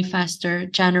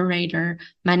 manifestor, generator,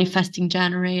 manifesting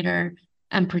generator,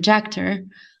 and projector,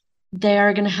 they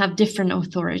are going to have different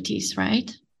authorities,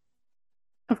 right?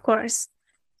 Of course.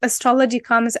 Astrology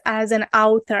comes as an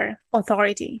outer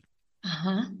authority.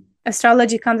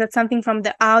 Astrology comes as something from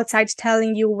the outside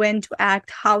telling you when to act,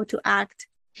 how to act.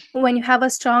 When you have a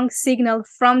strong signal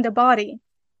from the body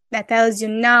that tells you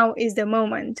now is the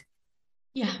moment.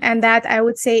 Yeah. And that, I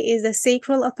would say, is the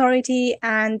sacral authority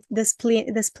and the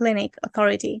splenic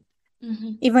authority,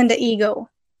 even the ego.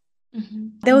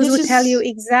 Those would tell you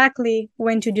exactly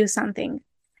when to do something.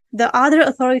 the other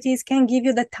authorities can give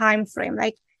you the time frame,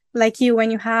 like you,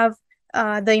 when you have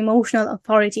the emotional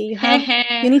authority,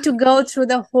 you need to go through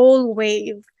the whole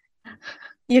wave.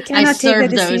 You cannot take the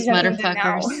decision in the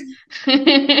now.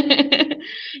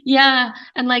 Yeah,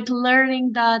 and like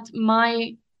learning that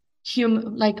my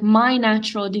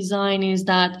natural design is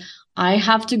that I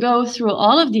have to go through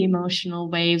all of the emotional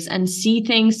waves and see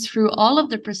things through all of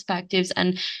the perspectives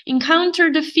and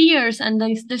encounter the fears and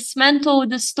dismantle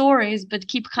the stories, but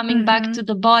keep coming back to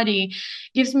the body.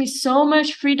 Gives me so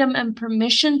much freedom and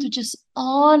permission to just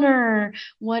honor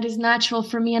what is natural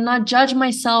for me and not judge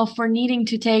myself for needing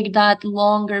to take that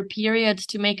longer period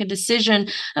to make a decision,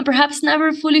 and perhaps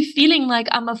never fully feeling like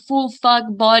I'm a full fuck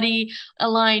body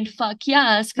aligned fuck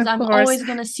yes, because I'm always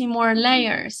going to see more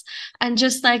layers. And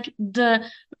just like the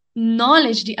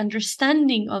knowledge, the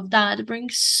understanding of that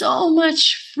brings so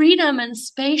much freedom and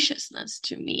spaciousness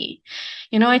to me.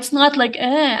 You know, it's not like,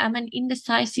 I'm an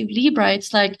indecisive Libra.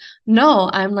 It's like, no,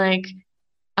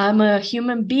 I'm a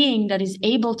human being that is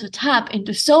able to tap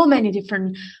into so many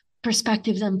different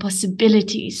perspectives and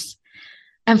possibilities.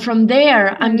 And from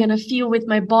there, I'm going to feel with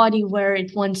my body where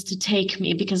it wants to take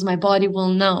me, because my body will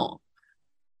know.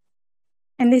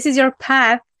 And this is your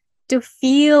path to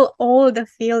feel all the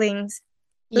feelings.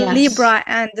 Yes. Libra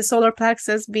and the solar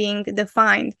plexus being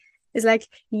defined is like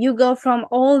you go from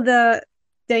all the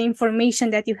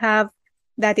information that you have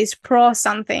that is pro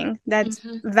something, that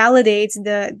validates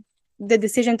the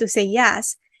decision to say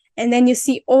yes, and then you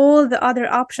see all the other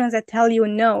options that tell you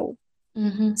no.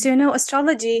 So, you know,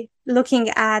 astrology, looking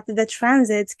at the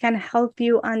transits, can help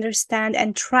you understand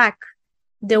and track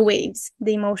the waves,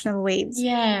 the emotional waves.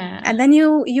 Yeah. And then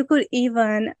you could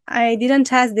even, I didn't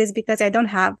test this because I don't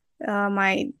have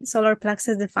my solar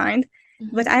plexus defined,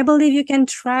 but I believe you can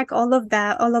track all of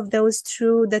those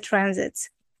through the transits.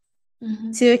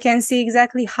 So you can see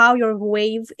exactly how your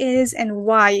wave is and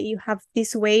why you have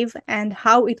this wave and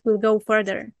how it will go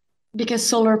further. Because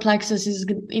solar plexus is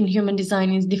in human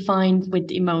design is defined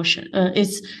with emotion.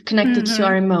 It's connected to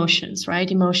our emotions, right?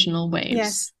 Emotional waves.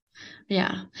 Yes.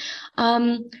 Yeah.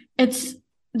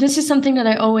 This is something that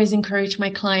I always encourage my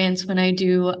clients when I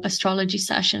do astrology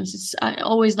sessions. I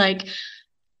always like,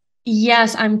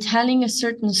 yes, I'm telling a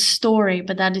certain story,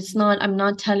 but I'm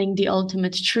not telling the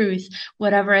ultimate truth.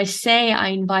 Whatever I say, I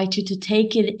invite you to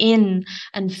take it in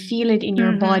and feel it in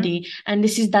your body. And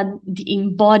this is the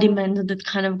embodiment that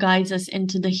kind of guides us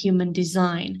into the human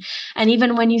design. And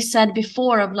even when you said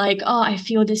before of like, oh, I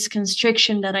feel this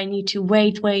constriction that I need to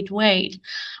wait.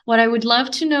 What I would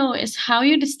love to know is how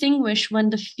you distinguish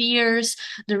when the fears,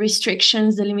 the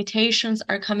restrictions, the limitations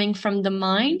are coming from the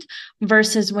mind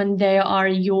versus when they are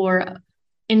your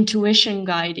intuition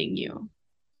guiding you.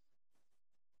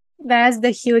 That's the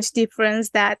huge difference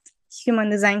that human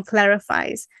design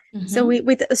clarifies. So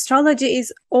with astrology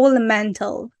is all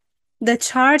mental. The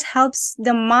chart helps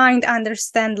the mind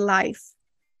understand life.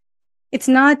 It's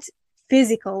not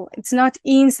physical. It's not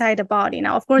inside the body.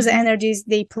 Now, of course, the energies,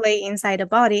 they play inside the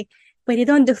body, but they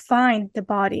don't define the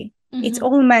body. It's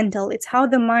all mental. It's how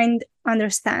the mind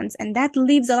understands. And that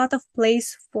leaves a lot of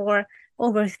place for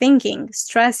overthinking,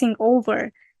 stressing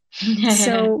over.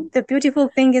 So the beautiful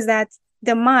thing is that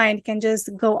the mind can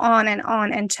just go on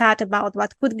and chat about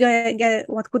what could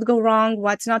go wrong,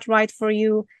 what's not right for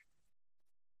you.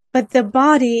 But the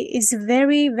body is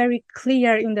very, very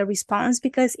clear in the response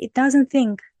because it doesn't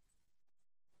think.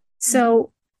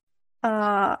 So,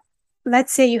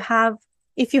 let's say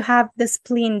if you have the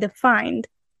spleen defined,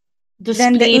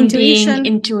 then the intuition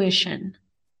being intuition.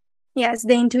 Yes,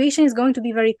 the intuition is going to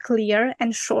be very clear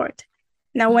and short.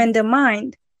 Now, when the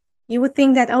mind, you would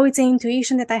think that, oh, it's an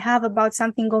intuition that I have about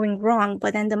something going wrong,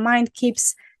 but then the mind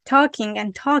keeps talking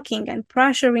and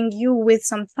pressuring you with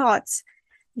some thoughts.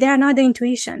 They are not the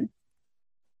intuition.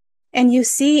 And you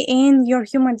see in your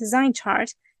human design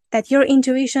chart that your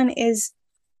intuition is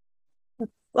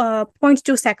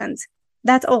 0.2 seconds.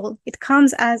 That's all. It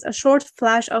comes as a short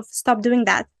flash of stop doing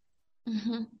that.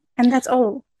 And that's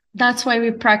all. That's why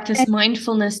we practice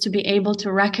mindfulness, to be able to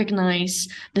recognize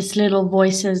these little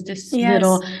voices,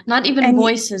 little, not even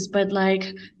voices, but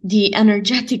like the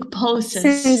energetic pulses.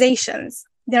 Sensations.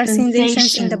 There are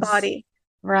sensations in the body.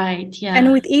 Right, yeah.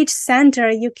 And with each center,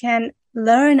 you can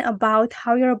learn about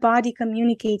how your body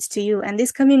communicates to you. And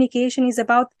this communication is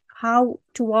about how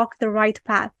to walk the right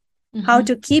path, how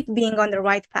to keep being on the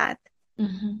right path.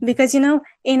 Because, you know,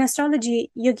 in astrology,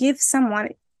 you give someone,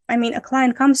 a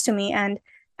client comes to me and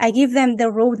I give them the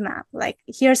roadmap. Like,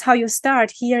 here's how you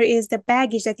start. Here is the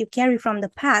baggage that you carry from the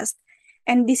past.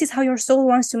 And this is how your soul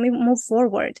wants to move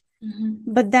forward.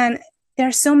 But then there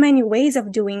are so many ways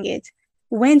of doing it.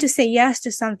 when to say yes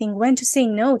to something, when to say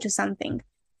no to something.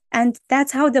 And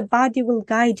that's how the body will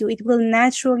guide you. It will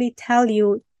naturally tell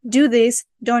you, do this,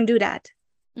 don't do that.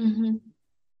 Mm-hmm.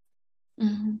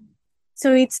 Mm-hmm.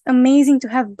 So it's amazing to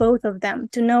have both of them,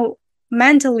 to know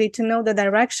mentally, to know the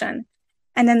direction,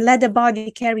 and then let the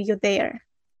body carry you there.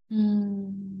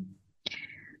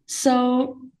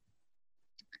 So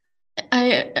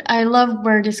I love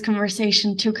where this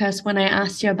conversation took us when I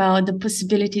asked you about the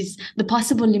possibilities, the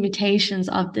possible limitations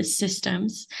of the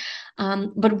systems.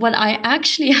 But what I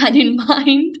actually had in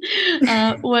mind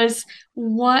was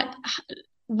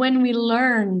when we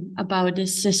learn about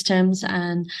these systems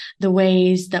and the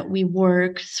ways that we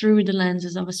work through the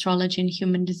lenses of astrology and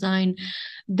human design,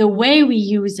 the way we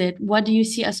use it, what do you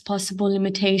see as possible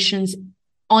limitations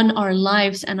on our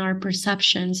lives and our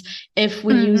perceptions if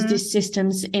we use these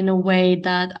systems in a way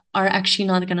that are actually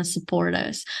not going to support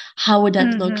us? How would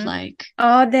that look like?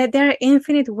 Oh, there are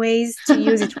infinite ways to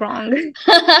use it wrong.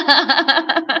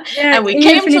 And we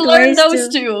came to learn those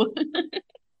too.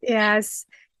 Yes.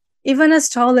 Even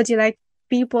astrology, like,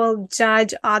 people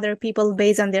judge other people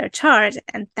based on their chart,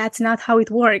 and that's not how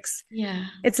it works. Yeah.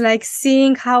 It's like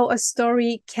seeing how a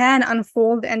story can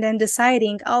unfold and then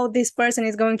deciding, oh, this person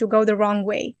is going to go the wrong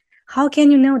way. How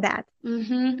can you know that?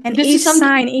 And each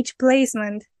sign, each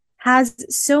placement has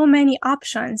so many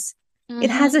options.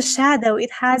 It has a shadow,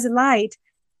 it has light.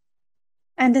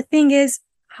 And the thing is,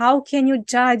 how can you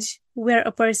judge where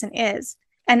a person is?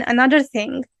 And another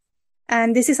thing,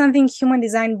 and this is something human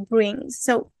design brings.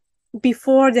 So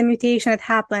before the mutation that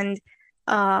happened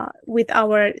with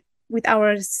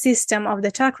our system of the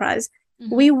chakras,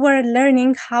 we were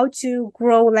learning how to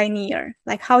grow linear,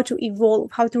 like how to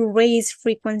evolve, how to raise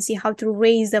frequency, how to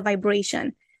raise the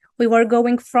vibration. We were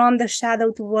going from the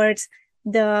shadow towards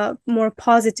the more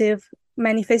positive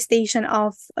manifestation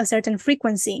of a certain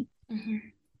frequency.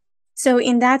 So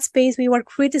in that space, we were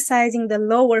criticizing the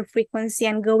lower frequency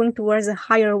and going towards a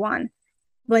higher one.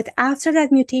 But after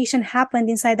that mutation happened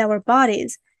inside our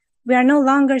bodies, we are no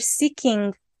longer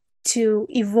seeking to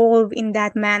evolve in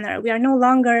that manner. We are no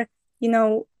longer,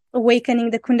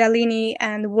 awakening the Kundalini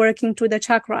and working through the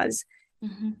chakras.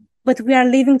 But we are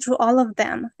living through all of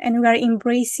them, and we are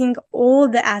embracing all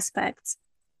the aspects.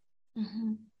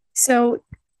 So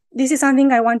this is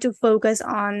something I want to focus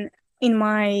on in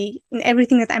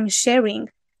everything that I'm sharing,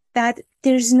 that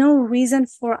there's no reason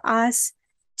for us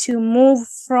to move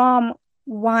from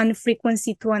one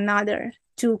frequency to another,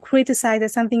 to criticize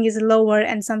that something is lower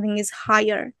and something is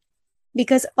higher,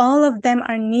 because all of them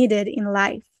are needed in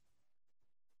life.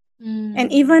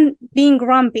 And even being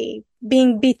grumpy,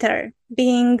 being bitter,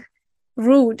 being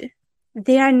rude,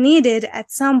 they are needed at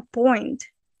some point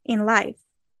in life.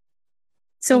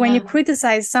 So when you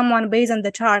criticize someone based on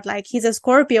the chart, like he's a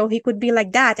Scorpio, he could be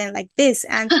like that and like this,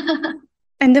 and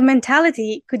and the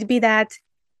mentality could be that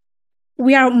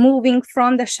we are moving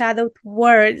from the shadow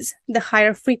towards the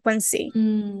higher frequency.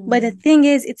 But the thing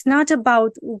is, it's not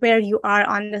about where you are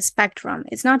on the spectrum.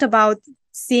 It's not about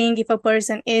seeing if a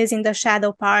person is in the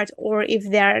shadow part or if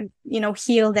they're,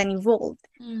 healed and evolved.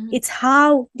 It's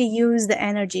how they use the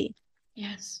energy.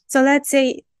 Yes. So let's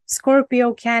say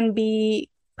Scorpio can be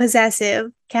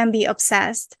possessive, can be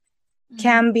obsessed,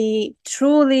 can be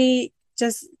truly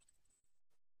just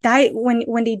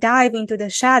when they dive into the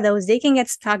shadows, they can get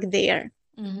stuck there.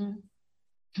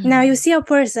 Now you see a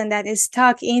person that is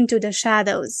stuck into the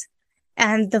shadows,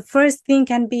 and the first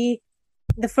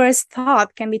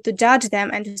thought can be to judge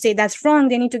them and to say that's wrong,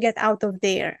 they need to get out of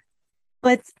there.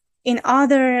 But in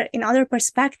other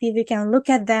perspective, you can look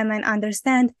at them and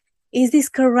understand, is this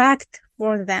correct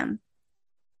for them?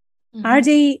 Are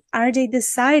they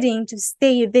deciding to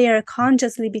stay there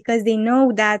consciously because they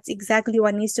know that's exactly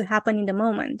what needs to happen in the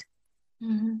moment?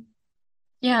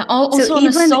 Yeah, also on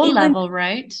a soul level,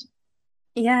 right?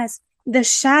 Yes, the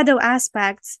shadow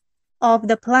aspects of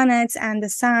the planets and the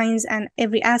signs and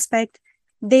every aspect,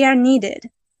 they are needed.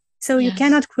 So you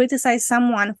cannot criticize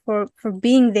someone for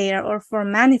being there or for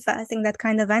manifesting that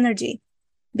kind of energy,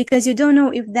 because you don't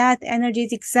know if that energy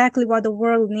is exactly what the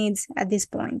world needs at this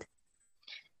point.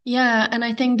 Yeah, and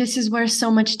I think this is where so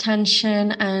much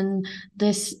tension and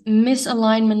this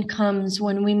misalignment comes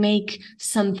when we make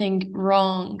something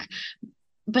wrong.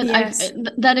 But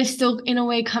that is still, in a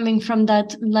way, coming from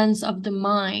that lens of the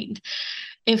mind.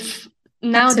 If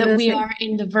now that we are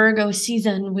in the Virgo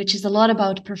season, which is a lot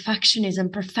about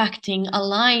perfectionism, perfecting,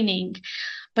 aligning,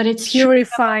 but it's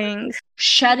purifying,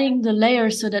 shedding the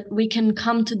layers so that we can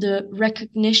come to the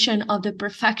recognition of the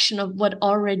perfection of what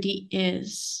already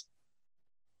is.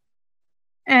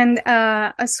 And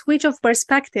a switch of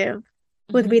perspective.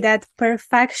 would be that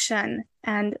perfection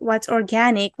and what's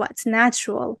organic, what's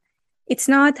natural, it's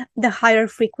not the higher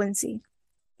frequency.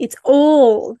 It's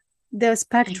all the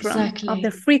spectrum of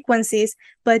the frequencies,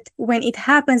 but when it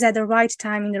happens at the right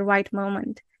time, in the right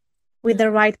moment, with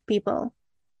the right people.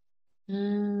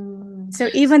 So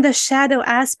even the shadow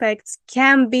aspects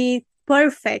can be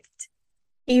perfect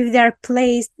if they're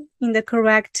placed in the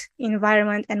correct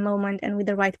environment and moment and with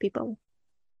the right people.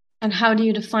 And how do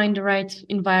you define the right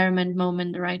environment,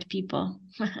 moment, the right people?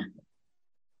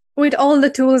 With all the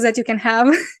tools that you can have.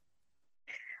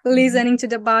 Listening to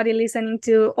the body, listening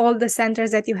to all the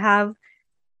centers that you have.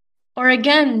 Or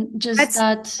again, just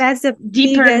that's the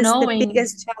deeper knowing. The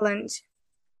biggest challenge.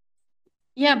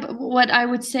 Yeah, but what I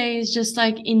would say is just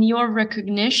like in your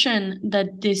recognition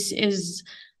that this is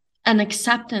an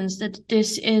acceptance, that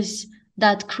this is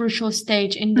that crucial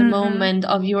stage in the moment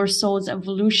of your soul's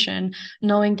evolution,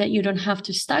 knowing that you don't have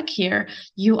to stuck here,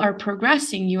 you are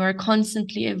progressing, you are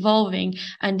constantly evolving,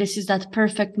 and this is that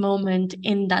perfect moment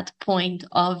in that point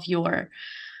of your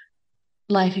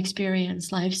life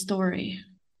experience, life story.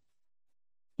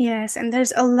 Yes, and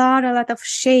there's a lot of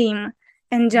shame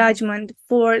and judgment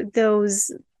for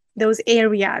those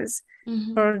areas,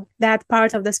 for that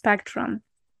part of the spectrum.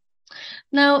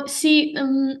 Now, see,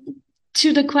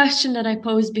 to the question that I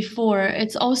posed before,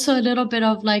 it's also a little bit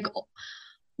of like,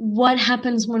 what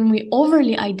happens when we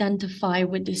overly identify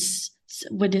with this,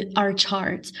 with our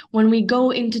charts, when we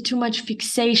go into too much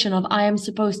fixation of I am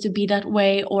supposed to be that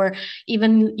way, or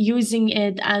even using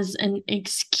it as an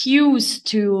excuse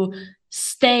to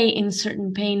stay in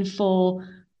certain painful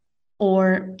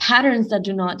or patterns that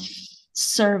do not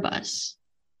serve us.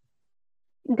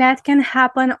 That can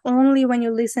happen only when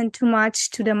you listen too much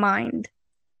to the mind,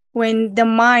 when the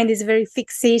mind is very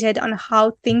fixated on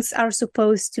how things are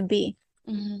supposed to be.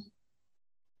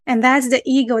 And that's the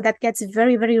ego that gets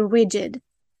very, very rigid.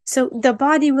 So the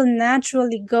body will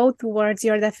naturally go towards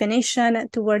your definition,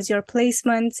 towards your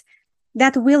placement.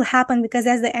 That will happen because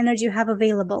that's the energy you have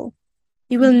available.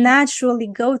 You will naturally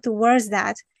go towards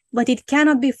that, but it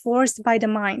cannot be forced by the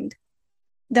mind.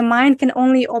 The mind can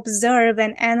only observe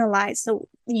and analyze. So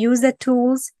use the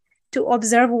tools to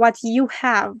observe what you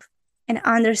have and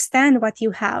understand what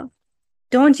you have.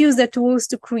 Don't use the tools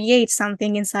to create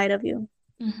something inside of you.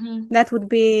 That would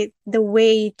be the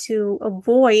way to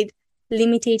avoid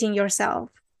limiting yourself.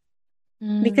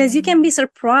 Because you can be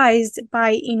surprised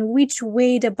by in which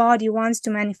way the body wants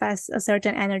to manifest a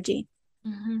certain energy.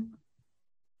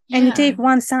 And you take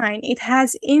one sign, it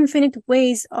has infinite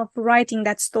ways of writing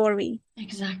that story.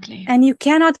 Exactly. And you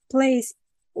cannot place,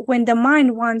 when the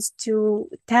mind wants to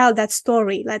tell that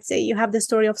story, let's say you have the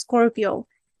story of Scorpio,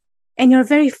 and you're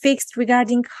very fixed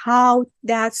regarding how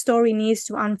that story needs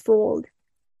to unfold.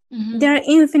 There are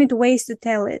infinite ways to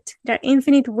tell it. There are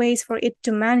infinite ways for it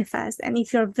to manifest. And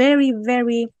if you're very,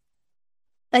 very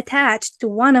attached to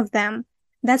one of them,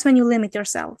 that's when you limit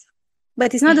yourself.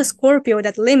 But it's not the Scorpio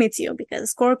that limits you,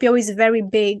 because Scorpio is very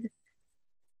big.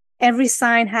 Every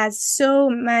sign has so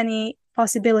many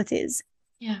possibilities.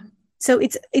 Yeah. So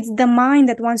it's the mind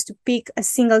that wants to pick a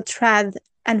single thread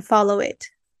and follow it.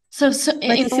 So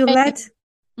but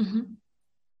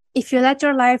if you let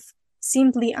your life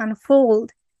simply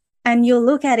unfold and you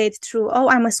look at it through, oh,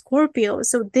 I'm a Scorpio,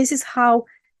 so this is how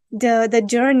the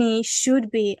journey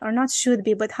should be, or not should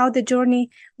be, but how the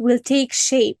journey will take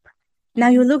shape. Now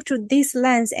you look through this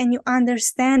lens and you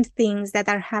understand things that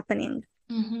are happening.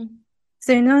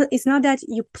 So, it's not that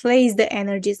you place the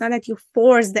energy. It's not that you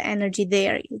force the energy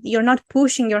there. You're not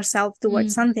pushing yourself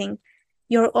towards something.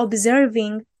 You're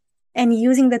observing and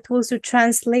using the tools to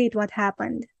translate what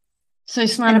happened. So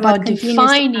it's not about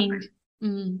defining.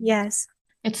 Yes.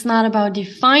 It's not about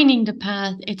defining the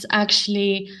path. It's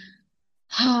actually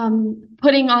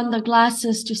putting on the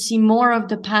glasses to see more of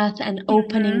the path and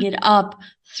opening it up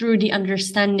through the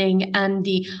understanding and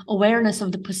the awareness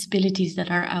of the possibilities that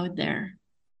are out there.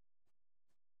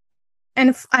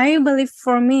 And I believe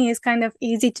for me, it's kind of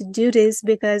easy to do this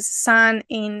because Sun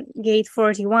in gate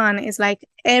 41 is like,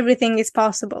 everything is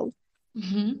possible.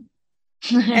 And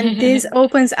this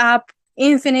opens up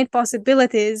infinite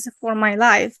possibilities for my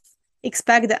life.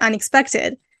 Expect the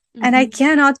unexpected. And I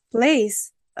cannot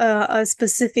place a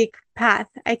specific path.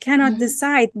 I cannot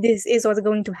decide this is what's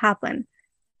going to happen.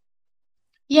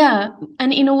 Yeah.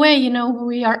 And in a way,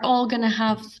 we are all going to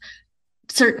have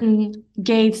certain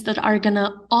gates that are going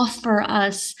to offer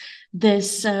us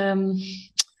this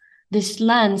this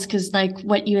lens, because like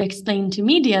what you explained to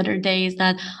me the other day is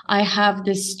that I have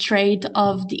this trait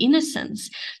of the innocence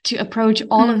to approach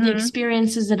all of the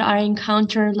experiences that I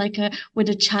encounter like with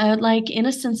a childlike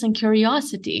innocence and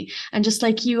curiosity. And just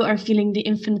like you are feeling the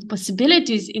infinite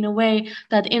possibilities, in a way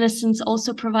that innocence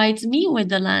also provides me with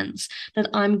the lens that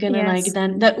I'm gonna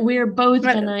that we're both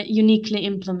gonna uniquely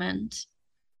implement.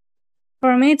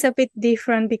 For me, it's a bit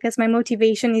different because my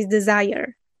motivation is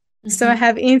desire. So I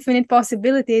have infinite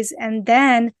possibilities, and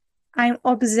then I'm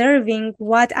observing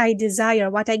what I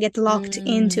desire, what I get locked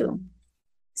into.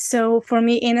 So for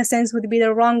me, innocence would be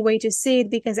the wrong way to see it,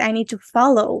 because I need to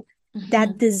follow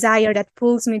that desire that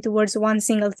pulls me towards one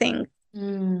single thing.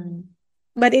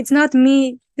 But it's not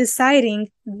me deciding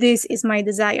this is my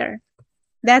desire.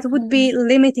 That would be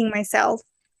limiting myself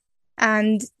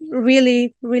and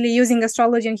really, really using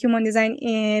astrology and human design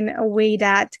in a way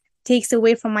that takes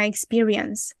away from my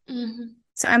experience.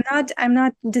 So I'm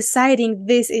not deciding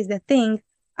this is the thing.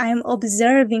 I'm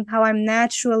observing how I'm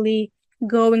naturally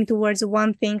going towards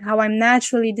one thing, how I'm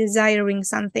naturally desiring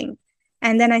something.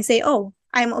 And then I say, oh,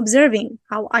 I'm observing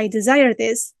how I desire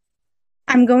this.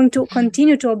 I'm going to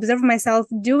continue to observe myself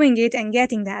doing it and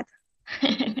getting that.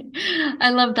 I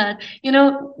love that. You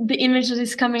know, the image that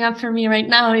is coming up for me right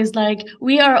now is like,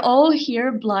 we are all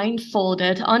here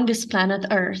blindfolded on this planet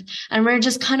Earth, and we're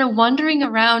just kind of wandering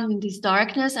around in this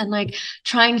darkness and like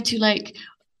trying to like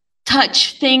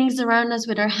touch things around us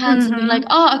with our hands and be like,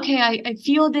 oh, okay, I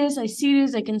feel this, I see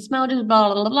this, I can smell this,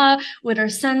 blah, blah, blah, blah, with our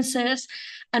senses.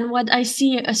 And what I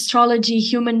see, astrology,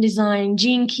 human design,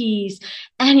 gene keys,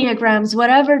 enneagrams,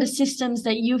 whatever the systems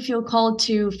that you feel called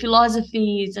to,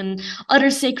 philosophies and other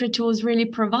sacred tools really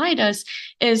provide us,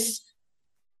 is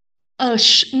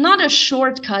not a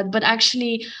shortcut, but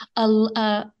actually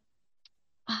a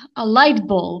light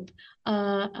bulb.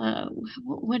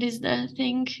 What is the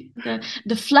thing?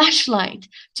 The flashlight,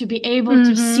 to be able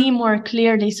to see more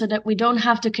clearly, so that we don't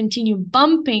have to continue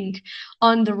bumping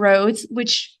on the roads,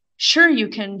 which sure you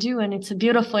can do, and it's a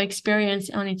beautiful experience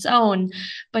on its own.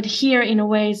 But here, in a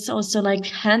way, it's also like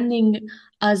handing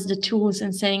us the tools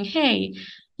and saying, hey,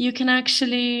 you can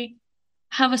actually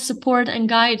have a support and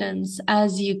guidance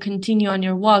as you continue on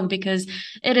your walk, because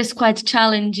it is quite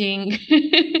challenging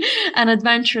and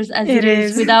adventurous as it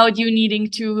is without you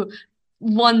needing to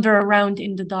wander around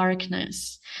in the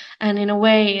darkness. And in a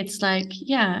way, it's like,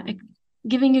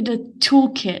 giving you the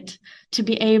toolkit to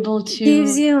be able to...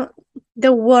 Gives you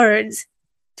the words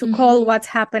to call what's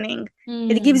happening.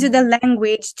 It gives you the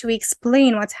language to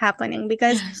explain what's happening,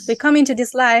 because we come into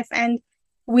this life and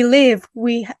we live,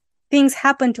 things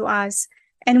happen to us,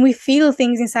 and we feel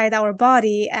things inside our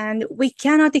body, and we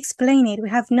cannot explain it. We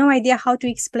have no idea how to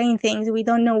explain things. We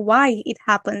don't know why it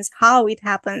happens, how it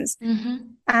happens.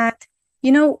 And,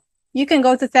 you know, you can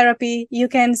go to therapy, you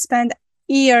can spend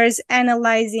years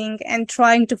analyzing and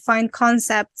trying to find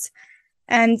concepts,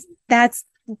 and that's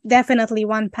definitely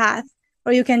one path.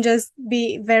 Or you can just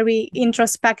be very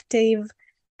introspective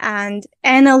and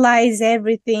analyze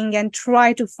everything and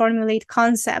try to formulate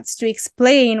concepts to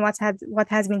explain what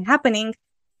has been happening.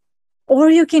 Or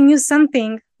you can use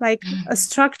something like a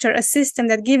structure, a system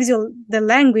that gives you the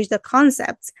language, the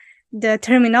concepts, the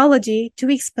terminology to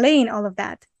explain all of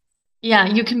that. Yeah,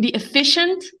 you can be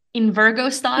efficient in Virgo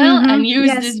style and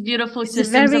use these beautiful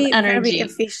systems of energy. Very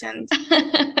efficient.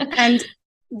 And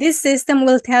this system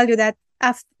will tell you that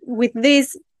with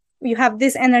this, you have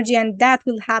this energy and that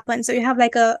will happen. So you have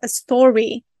like a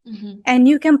story, and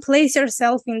you can place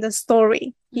yourself in the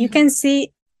story. You can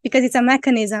see, because it's a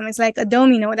mechanism, it's like a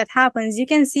domino that happens. You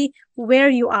can see where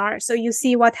you are. So you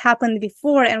see what happened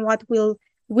before and what will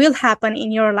happen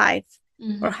in your life,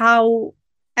 or how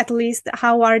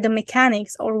are the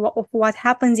mechanics of what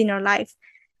happens in your life.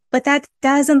 But that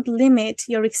doesn't limit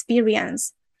your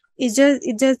experience.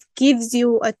 It just gives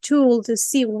you a tool to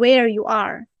see where you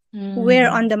are, where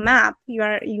on the map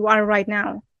you are right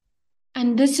now.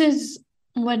 And this is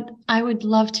what I would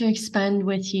love to expand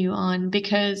with you on,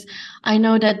 because I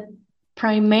know that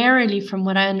primarily, from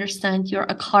what I understand, you're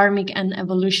a karmic and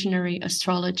evolutionary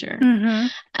astrologer.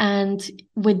 And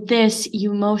with this,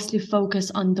 you mostly focus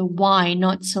on the why,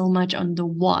 not so much on the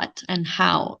what and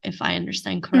how, if I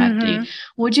understand correctly.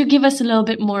 Would you give us a little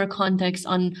bit more context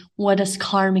on what does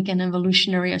karmic and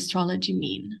evolutionary astrology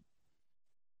mean?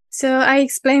 So I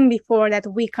explained before that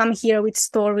we come here with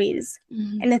stories.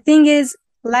 And the thing is,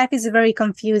 life is very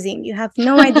confusing. You have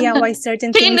no idea why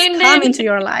certain things come into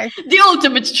your life. The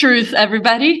ultimate truth,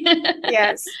 everybody.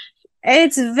 Yes.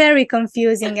 It's very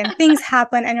confusing, and things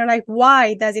happen and you're like,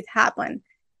 why does it happen?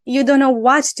 You don't know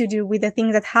what to do with the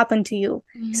things that happen to you.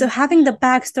 So having the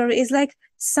backstory is like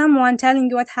someone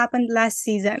telling you what happened last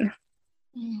season.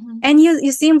 And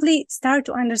you simply start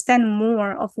to understand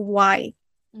more of why.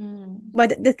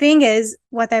 But the thing is,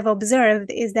 what I've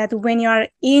observed is that when you are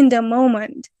in the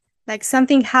moment, like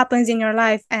something happens in your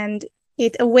life and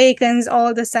it awakens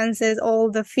all the senses, all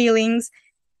the feelings,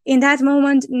 in that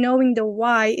moment, knowing the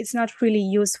why, it's not really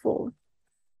useful.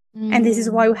 And this is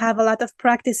why we have a lot of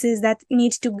practices that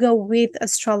need to go with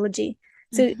astrology.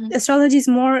 So astrology is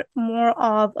more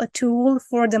of a tool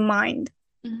for the mind,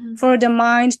 for the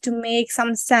mind to make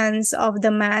some sense of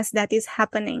the mess that is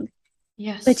happening.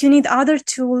 Yes. But you need other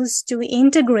tools to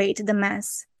integrate the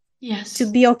mess. Yes. To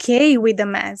be okay with the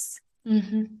mess.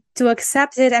 To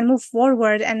accept it and move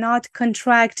forward and not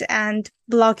contract and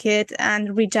block it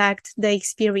and reject the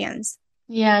experience.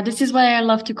 Yeah, this is why I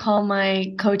love to call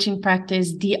my coaching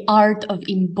practice the art of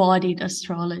embodied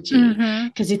astrology,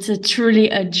 because it's truly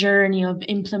a journey of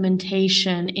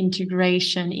implementation,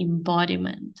 integration,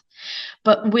 embodiment.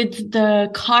 But with the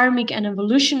karmic and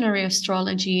evolutionary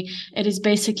astrology, it is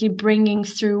basically bringing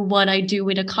through what I do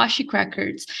with Akashic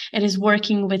records. It is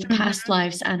working with past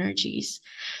lives energies.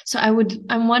 So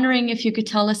I'm wondering if you could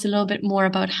tell us a little bit more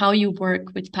about how you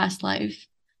work with past life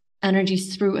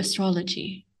energies through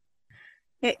astrology.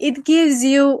 It gives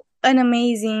you an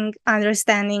amazing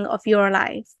understanding of your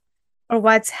life or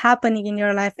what's happening in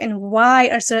your life and why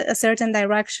a certain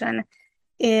direction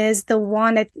is the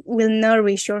one that will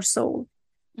nourish your soul.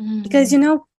 Because,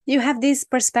 you have this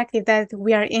perspective that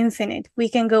we are infinite. We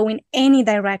can go in any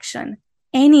direction.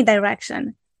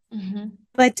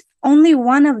 But only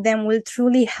one of them will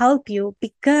truly help you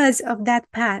because of that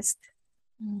past.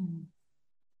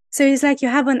 So it's like you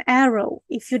have an arrow.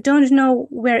 If you don't know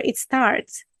where it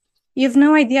starts, you have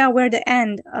no idea where the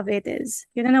end of it is.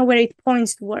 You don't know where it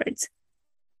points towards.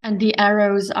 And the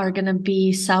arrows are going to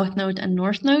be South Node and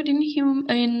North Node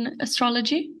in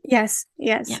astrology? Yes.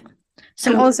 Yeah.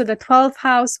 So, and also the 12th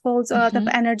house holds a lot of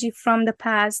energy from the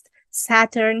past.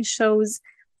 Saturn shows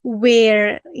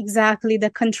where exactly the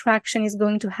contraction is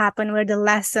going to happen, where the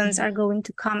lessons are going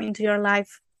to come into your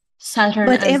life. Saturn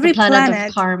as every the planet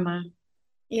of karma.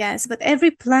 Yes, but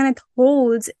every planet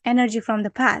holds energy from the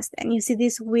past. And you see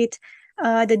this with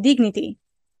the dignity.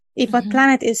 If a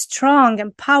planet is strong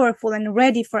and powerful and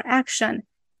ready for action,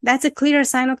 that's a clear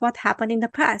sign of what happened in the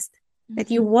past.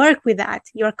 That you work with that.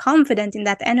 You're confident in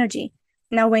that energy.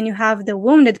 Now, when you have the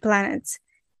wounded planets,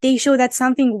 they show that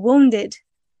something wounded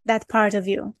that part of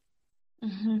you.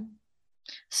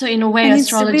 So in a way,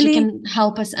 astrology can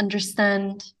help us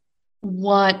understand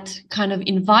what kind of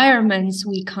environments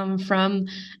we come from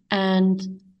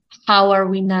and how are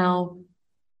we now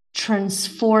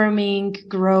transforming,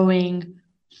 growing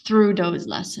through those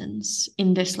lessons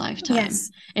in this lifetime.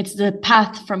 Yes. It's the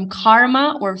path from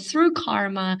karma or through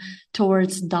karma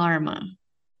towards dharma.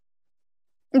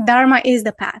 Dharma is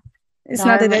the path. It's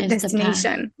not the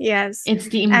destination. Yes. It's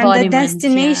the embodiment.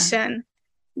 And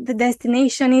the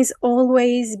destination is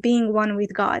always being one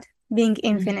with God, being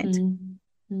infinite.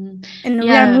 And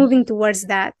we are moving towards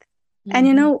that.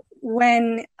 And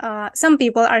when some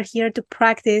people are here to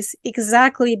practice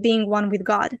exactly being one with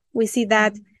God, we see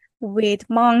that with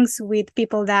monks, with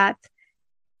people that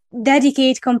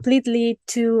dedicate completely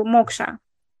to moksha,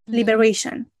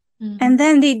 liberation. And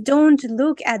then they don't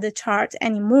look at the chart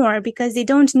anymore because they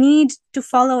don't need to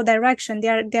follow direction.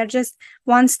 They're just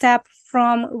one step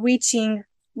from reaching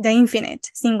the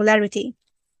infinite singularity.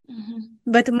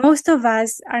 But most of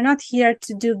us are not here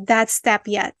to do that step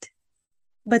yet,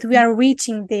 but we are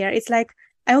reaching there. It's like,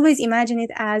 I always imagine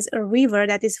it as a river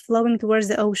that is flowing towards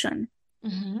the ocean.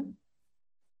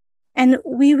 And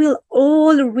we will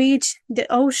all reach the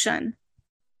ocean.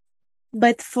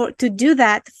 But to do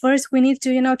that, first we need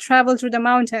to, travel through the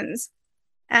mountains.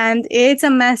 And it's a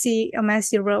messy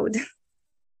road.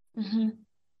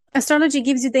 Astrology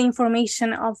gives you the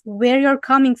information of where you're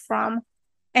coming from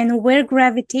and where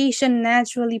gravitation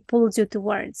naturally pulls you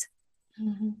towards.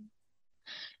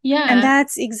 Yeah. And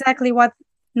that's exactly what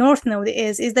North Node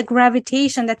is the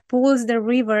gravitation that pulls the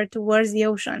river towards the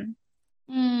ocean.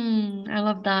 I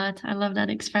love that. I love that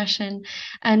expression.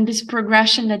 And this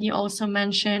progression that you also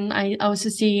mentioned, I also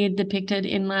see it depicted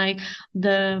in like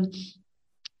the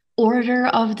order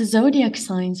of the zodiac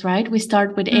signs, right? We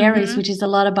start with Aries, which is a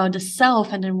lot about the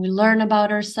self, and then we learn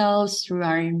about ourselves through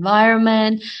our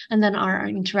environment, and then our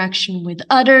interaction with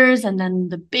others, and then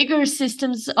the bigger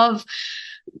systems of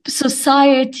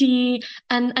society.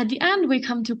 And at the end, we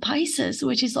come to Pisces,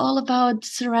 which is all about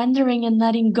surrendering and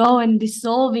letting go and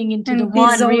dissolving into the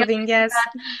one. Yes.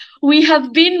 we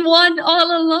have been one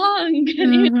all along.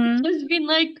 Mm-hmm. It's been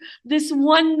like this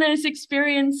oneness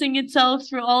experiencing itself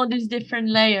through all these different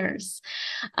layers.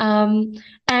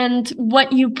 And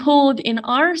what you pulled in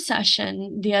our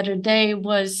session the other day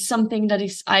was something that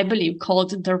is, I believe,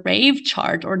 called the rave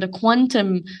chart or the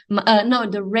quantum,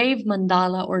 the rave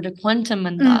mandala or the quantum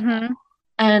mandala. Mm-hmm.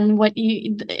 And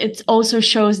it also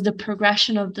shows the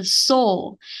progression of the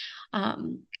soul.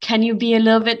 Can you be a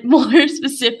little bit more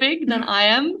specific than I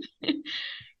am?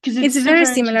 Because It's very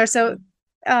similar. So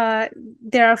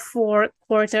there are 4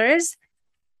 quarters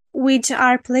which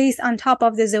are placed on top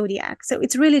of the zodiac. So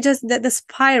it's really just the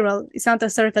spiral. It's not a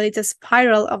circle, it's a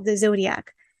spiral of the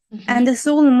zodiac. Mm-hmm. And the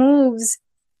soul moves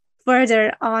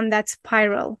further on that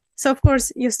spiral. So of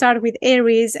course you start with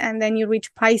Aries and then you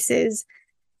reach Pisces.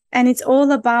 And it's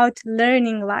all about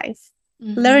learning life,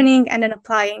 learning and then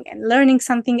applying, and learning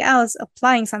something else,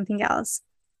 applying something else.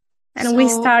 And we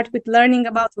start with learning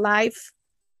about life,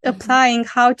 applying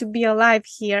how to be alive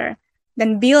here,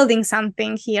 then building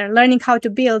something here, learning how to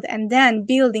build, and then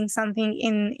building something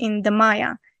in the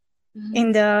Maya,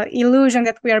 in the illusion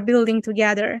that we are building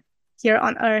together here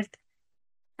on Earth.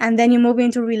 And then you move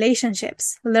into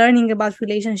relationships, learning about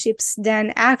relationships,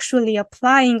 then actually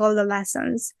applying all the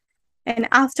lessons. And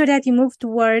after that, you move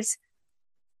towards,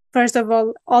 first of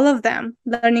all of them,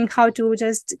 learning how to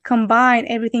just combine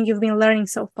everything you've been learning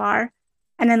so far,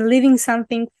 and then leaving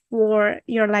something for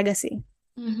your legacy.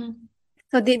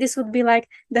 So this would be like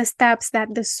the steps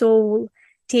that the soul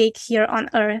take here on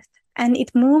Earth. And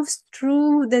it moves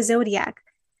through the zodiac.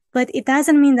 But it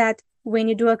doesn't mean that when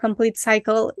you do a complete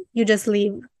cycle, you just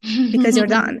leave because you're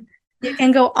done. You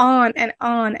can go on and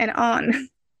on and on.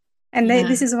 And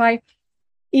this is why,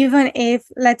 even if,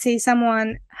 let's say,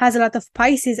 someone has a lot of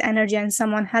Pisces energy and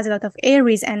someone has a lot of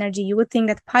Aries energy, you would think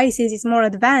that Pisces is more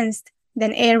advanced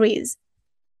than Aries.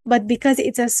 But because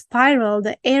it's a spiral,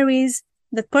 the Aries,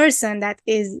 the person that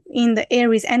is in the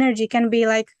Aries energy can be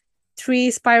like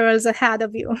 3 spirals ahead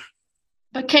of you.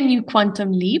 But can you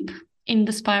quantum leap in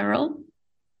the spiral?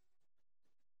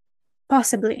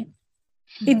 Possibly.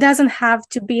 It doesn't have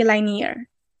to be linear.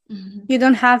 You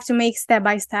don't have to make step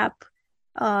by step.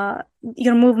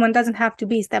 Your movement doesn't have to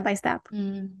be step by step.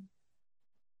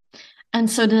 And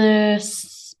so the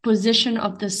position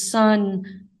of the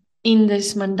sun in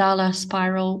this mandala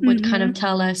spiral would kind of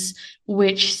tell us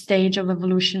which stage of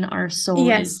evolution our soul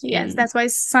is in. Yes, that's why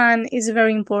sun is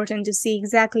very important, to see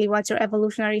exactly what's your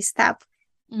evolutionary step.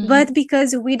 But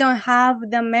because we don't have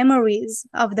the memories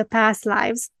of the past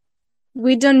lives,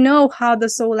 we don't know how the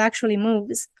soul actually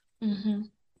moves.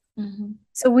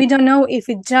 So we don't know if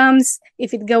it jumps,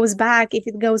 if it goes back, if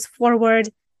it goes forward.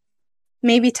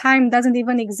 Maybe time doesn't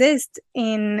even exist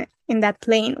in that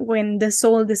plane when the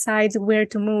soul decides where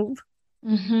to move.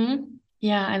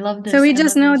 Yeah, I love this. So we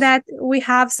just know that we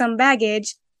have some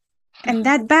baggage, and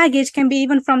that baggage can be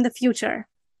even from the future.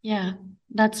 Yeah,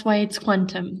 that's why it's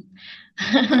quantum.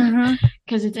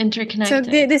 Because it's interconnected.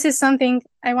 So this is something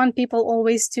I want people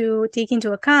always to take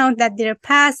into account, that their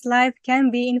past life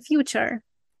can be in future.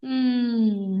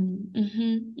 And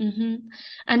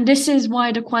this is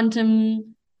why the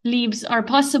quantum leaps are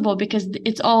possible, because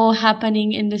it's all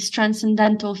happening in this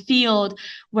transcendental field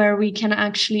where we can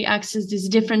actually access these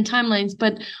different timelines.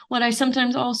 But what I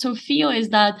sometimes also feel is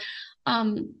that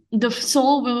the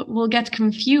soul will get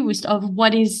confused of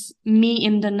what is me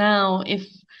in the now if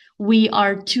we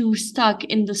are too stuck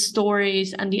in the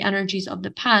stories and the energies of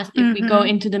the past, if we go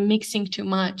into the mixing too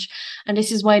much. And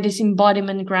this is why this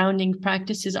embodiment grounding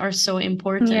practices are so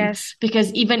important.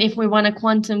 Because even if we want to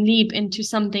quantum leap into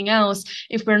something else,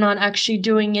 if we're not actually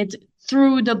doing it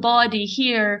through the body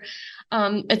here,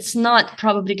 it's not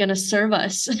probably going to serve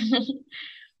us.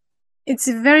 It's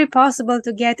very possible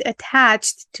to get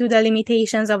attached to the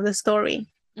limitations of the story.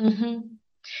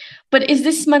 But is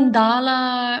this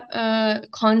mandala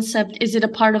concept, is it a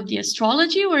part of the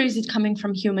astrology, or is it coming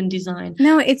from human design?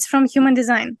 No, it's from human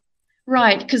design.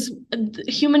 Right, because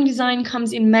human design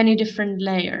comes in many different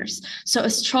layers. So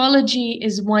astrology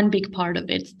is one big part of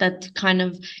it that kind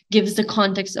of gives the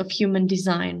context of human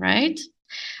design, right?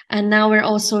 And now we're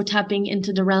also tapping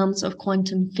into the realms of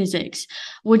quantum physics.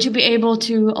 Would you be able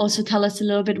to also tell us a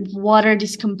little bit, what are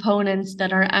these components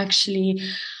that are actually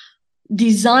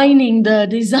designing the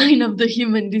design of the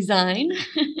human design?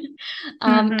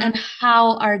 And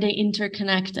how are they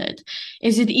interconnected?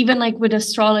 Is it even like with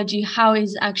astrology? How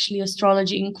is actually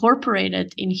astrology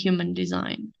incorporated in human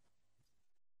design?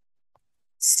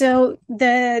 So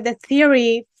the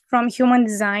theory from human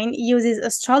design uses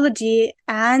astrology,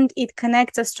 and it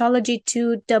connects astrology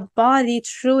to the body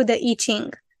through the I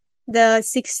Ching, the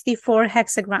 64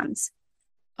 hexagrams.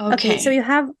 Okay, so you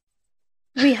have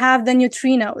we have the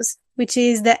neutrinos, which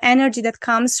is the energy that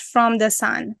comes from the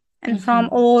sun and from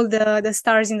all the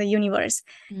stars in the universe.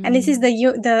 And this is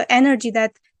the energy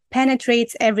that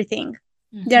penetrates everything.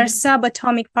 They are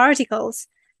subatomic particles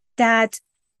that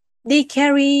they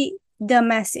carry the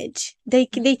message. They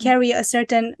carry a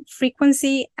certain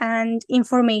frequency and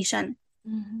information.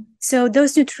 So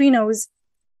those neutrinos,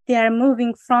 they are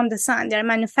moving from the sun. They are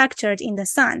manufactured in the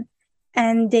sun,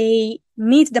 and they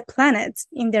meet the planets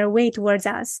in their way towards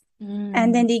us.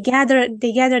 And then they gather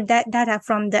that data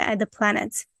from the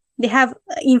planets. They have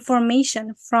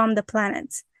information from the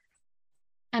planets.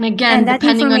 And again,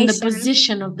 depending on the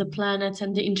position of the planets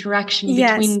and the interaction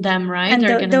between them, right?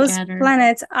 And those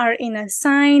planets are in a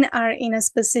sign, are in a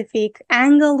specific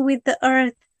angle with the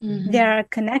Earth. They are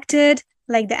connected,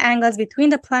 like the angles between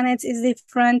the planets is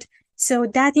different. So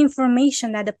that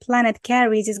information that the planet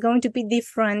carries is going to be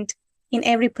different in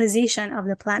every position of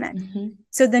the planet.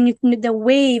 So the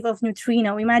wave of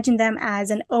neutrino, imagine them as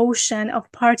an ocean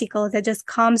of particles that just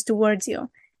comes towards you.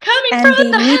 Coming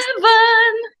from the heaven!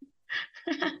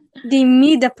 They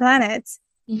meet the planets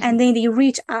and then they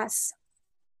reach us.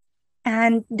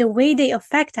 And the way they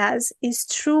affect us is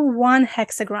through one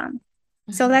hexagram.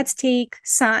 So let's take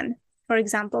sun, for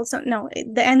example. So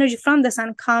the energy from the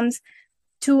sun comes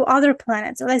to other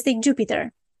planets. So let's take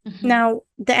Jupiter. Now,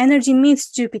 the energy meets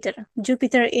Jupiter.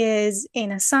 Jupiter is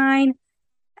in a sign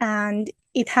and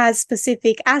it has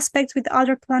specific aspects with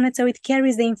other planets, so it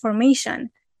carries the information.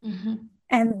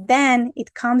 And then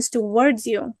it comes towards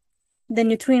you. The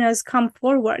neutrinos come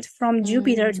forward from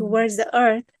Jupiter towards the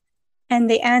Earth, and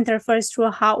they enter first through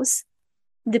a house,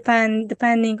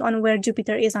 depending on where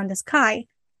Jupiter is on the sky.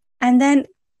 And then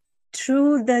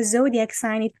through the zodiac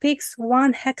sign, it picks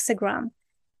one hexagram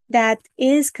that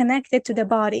is connected to the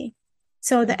body.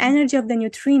 So the energy of the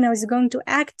neutrino is going to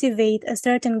activate a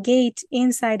certain gate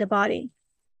inside the body.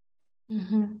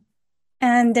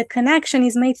 And the connection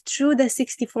is made through the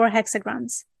 64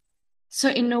 hexagrams. So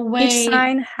in a way, each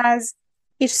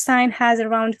sign has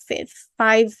around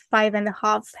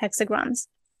 5.5 hexagrams.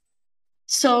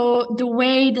 So the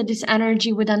way that this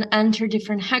energy would then enter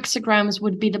different hexagrams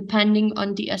would be depending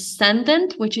on the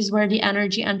ascendant, which is where the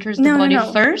energy enters the body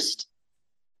first.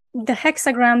 The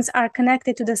hexagrams are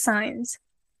connected to the signs.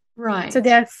 Right. So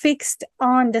they are fixed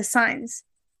on the signs.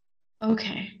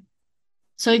 Okay.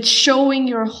 So it's showing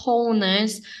your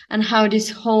wholeness and how this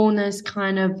wholeness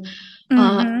kind of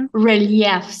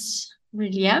reliefs,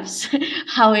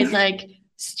 how it like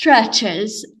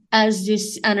stretches as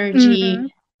this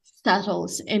energy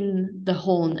settles in the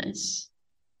wholeness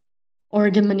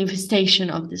or the manifestation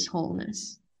of this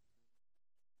wholeness.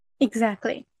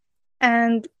 Exactly.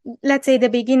 And let's say the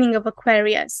beginning of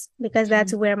Aquarius, because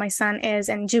that's where my sun is,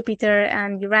 and Jupiter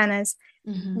and Uranus,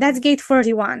 that's gate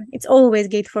 41. It's always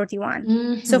gate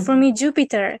 41. So for me,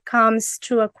 Jupiter comes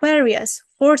through Aquarius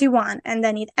 41, and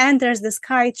then it enters the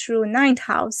sky through 9th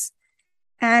house.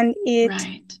 And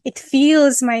it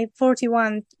feels my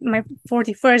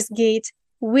 41st gate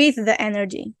with the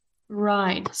energy.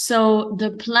 Right. So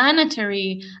the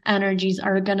planetary energies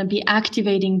are going to be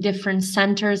activating different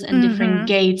centers and different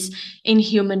gates in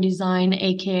human design,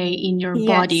 aka in your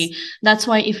body. That's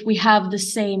why if we have the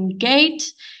same gate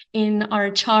in our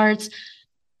charts,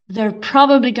 they're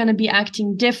probably going to be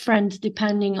acting different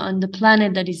depending on the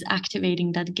planet that is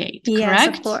activating that gate. Yes,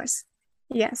 correct? Of course.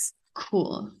 Yes.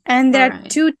 Cool. And there are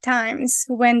 2 times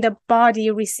when the body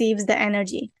receives the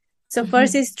energy. So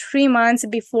first is 3 months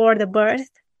before the birth,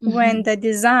 when the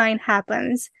design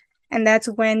happens, and that's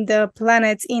when the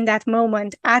planets in that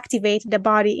moment activate the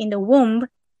body in the womb.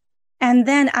 And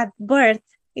then at birth,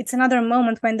 it's another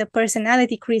moment when the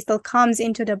personality crystal comes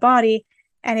into the body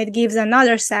and it gives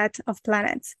another set of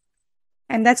planets.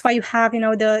 And that's why you have,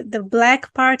 the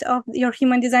black part of your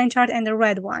human design chart and the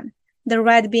red one. The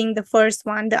red being the first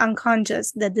one, the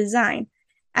unconscious, the design.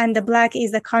 And the black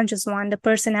is the conscious one, the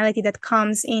personality that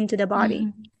comes into the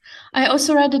body. I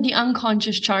also read that the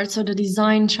unconscious chart, so the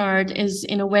design chart, is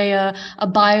in a way a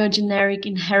biogeneric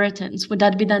inheritance. Would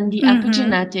that be then the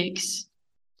epigenetics?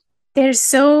 There's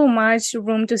so much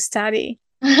room to study.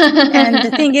 And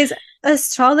the thing is,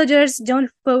 astrologers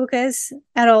don't focus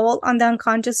at all on the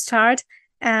unconscious chart.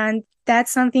 And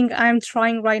that's something I'm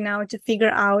trying right now to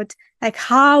figure out, like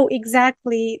how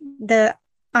exactly the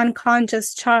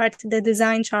unconscious chart, the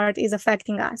design chart, is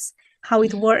affecting us, how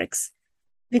it works.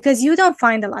 Because you don't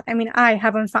find a lot. I mean, I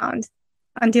haven't found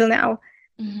until now.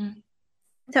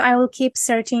 So I will keep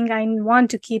searching. I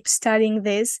want to keep studying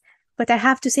this, but I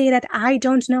have to say that I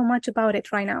don't know much about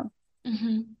it right now.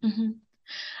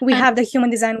 We have the human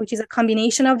design, which is a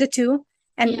combination of the two.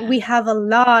 And we have a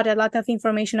lot of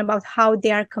information about how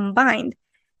they are combined.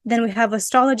 Then we have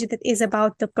astrology that is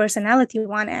about the personality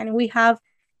one, and we have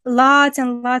lots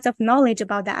and lots of knowledge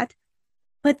about that.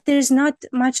 But there's not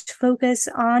much focus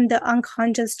on the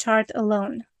unconscious chart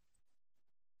alone.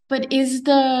 But is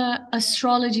the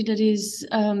astrology that is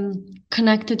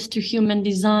connected to human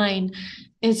design,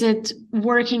 is it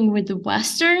working with the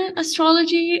Western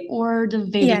astrology or the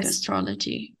Vedic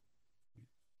astrology?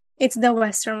 It's the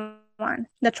Western one,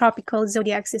 the tropical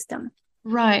zodiac system.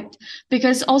 Right.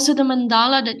 Because also the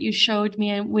mandala that you showed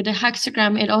me with the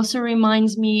hexagram, it also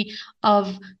reminds me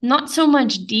of not so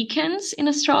much decans in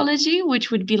astrology,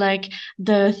 which would be like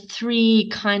the 3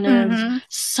 kind of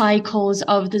cycles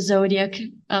of the zodiac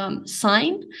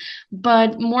sign,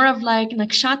 but more of like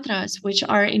nakshatras, which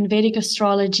are in Vedic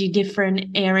astrology,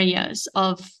 different areas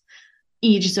of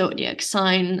each zodiac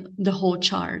sign, the whole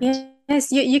chart.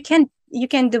 Yes, you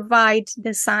can divide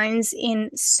the signs in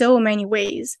so many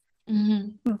ways.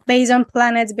 Based on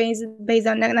planets, based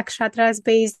on nakshatras,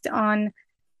 based on,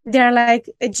 they're like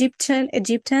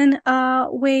Egyptian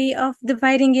way of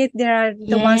dividing it. There are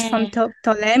the ones from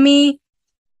Ptolemy.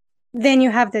 Then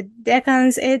you have the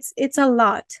decans. It's a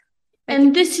lot.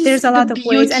 And there's a lot of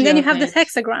ways. And then you have the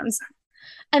hexagrams.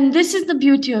 And this is the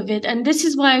beauty of it. And this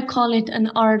is why I call it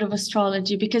an art of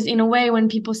astrology, because in a way, when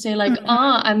people say like,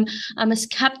 I'm a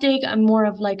skeptic, I'm more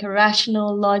of like a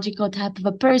rational, logical type of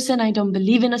a person, I don't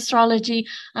believe in astrology.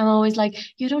 I'm always like,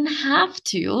 you don't have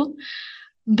to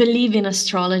believe in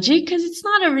astrology because it's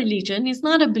not a religion, it's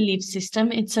not a belief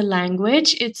system, it's a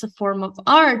language, it's a form of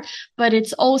art, but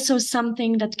it's also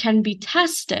something that can be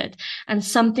tested and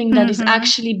something that is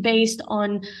actually based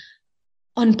on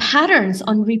patterns,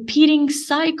 on repeating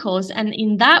cycles. And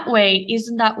in that way,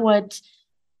 isn't that what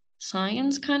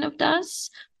science kind of does?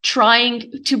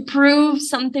 Trying to prove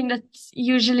something that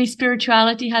usually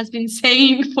spirituality has been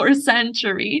saying for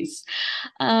centuries.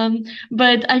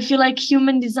 But I feel like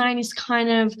human design is kind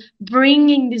of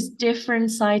bringing these different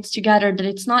sides together, that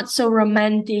it's not so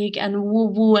romantic and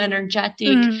woo-woo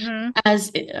energetic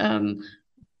as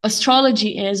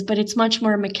astrology is, but it's much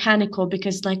more mechanical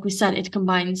because, like we said, it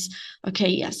combines,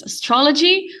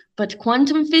 astrology, but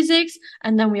quantum physics.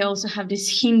 And then we also have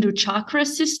this Hindu chakra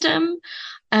system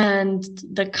and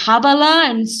the Kabbalah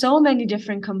and so many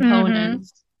different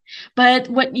components. But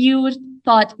what you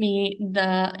taught me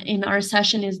in our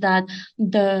session is that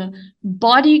the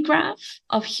body graph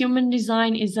of human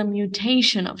design is a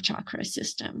mutation of chakra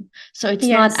system. So it's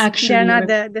not actually... They're not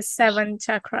the 7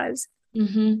 chakras.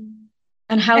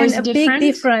 And how is it different? A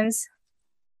big difference.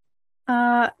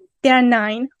 There are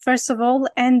 9, first of all,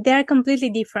 and they're completely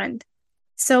different.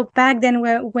 So back then,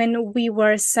 when we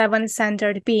were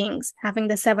 7-centered beings, having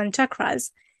the 7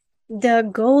 chakras, the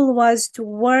goal was to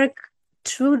work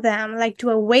through them, like to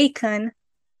awaken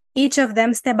each of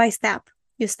them step by step.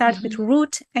 You start with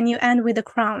root and you end with the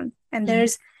crown. And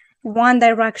there's one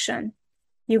direction.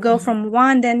 You go from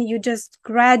one, then you just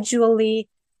gradually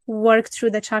work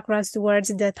through the chakras towards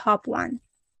the top one.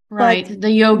 Right, the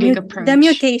yogic approach. The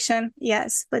mutation,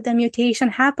 yes, but the mutation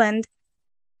happened.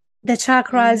 The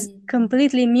chakras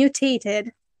completely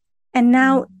mutated. And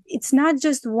now it's not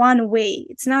just one way.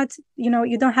 It's not,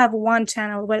 you don't have one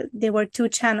channel where there were 2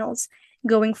 channels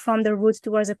going from the root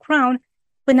towards the crown.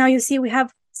 But now you see we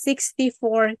have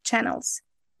 64 channels,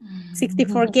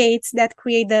 64 gates that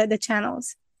create the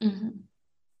channels.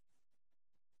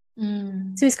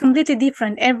 So it's completely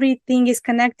different. Everything is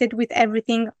connected with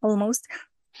everything almost.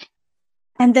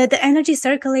 And the energy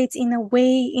circulates in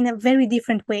a very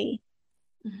different way.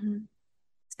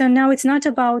 So now it's not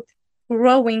about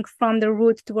growing from the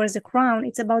root towards the crown.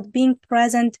 It's about being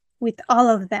present with all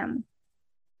of them.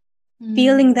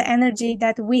 Feeling the energy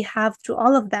that we have through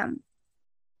all of them.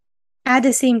 At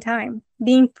the same time,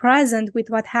 being present with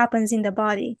what happens in the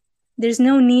body. There's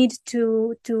no need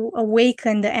to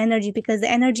awaken the energy because the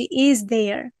energy is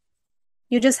there.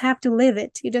 You just have to live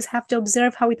it. You just have to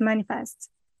observe how it manifests.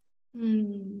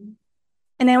 And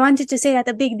I wanted to say that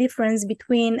a big difference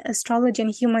between astrology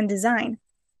and human design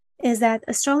is that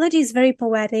astrology is very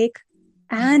poetic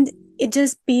and it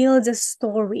just builds a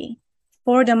story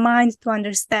for the mind to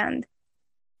understand.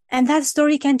 And that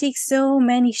story can take so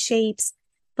many shapes,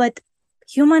 but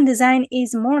human design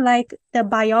is more like the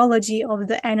biology of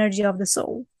the energy of the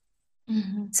soul.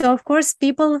 So, of course,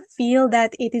 people feel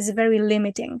that it is very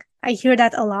limiting. I hear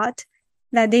that a lot,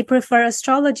 that they prefer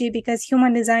astrology because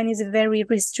human design is very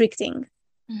restricting.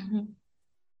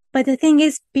 But the thing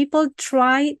is, people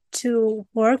try to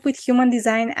work with human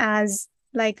design as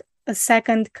like a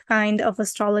second kind of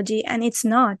astrology, and it's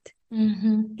not.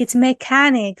 It's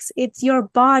mechanics. It's your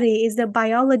body. It's the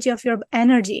biology of your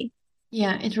energy.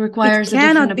 Yeah, it requires a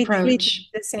different approach. It cannot be treated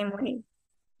the same way.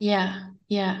 Yeah.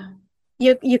 Yeah.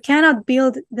 You cannot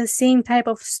build the same type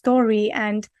of story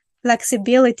and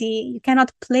flexibility. You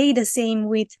cannot play the same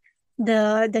with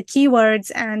the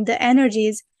keywords and the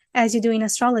energies as you do in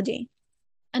astrology.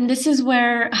 And this is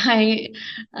where I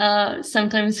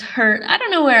sometimes heard, I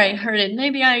don't know where I heard it.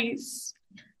 Maybe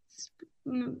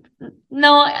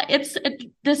no,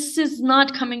 this is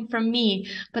not coming from me,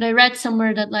 but I read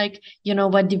somewhere that, like, you know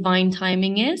what divine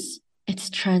timing is? It's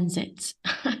transits.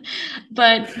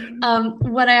 But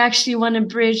what I actually want to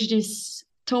bridge this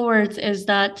towards is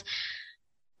that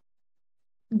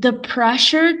the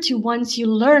pressure to, once you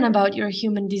learn about your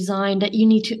human design, that you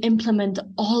need to implement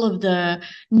all of the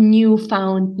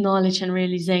newfound knowledge and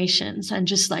realizations and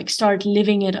just like start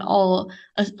living it all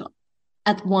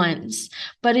at once.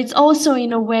 But it's also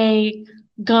in a way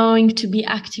going to be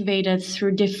activated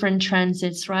through different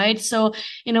transits, right? So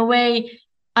in a way,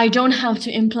 I don't have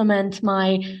to implement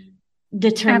my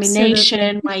determination,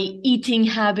 Absolutely. my eating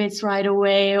habits right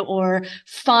away, or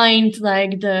find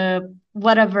like the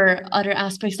whatever other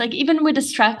aspects, like even with a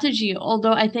strategy.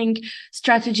 Although I think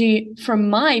strategy, from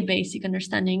my basic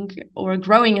understanding or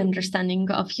growing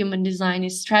understanding of human design,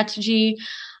 is strategy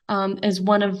is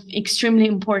one of extremely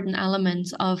important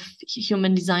elements of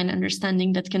human design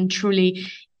understanding that can truly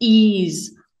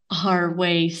ease our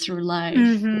way through life.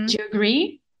 Mm-hmm. Would you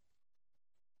agree?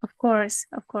 Of course,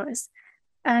 of course.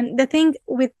 And the thing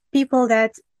with people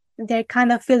that they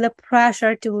kind of feel the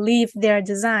pressure to leave their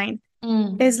design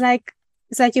is like,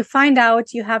 it's like you find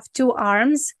out you have 2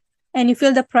 arms and you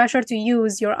feel the pressure to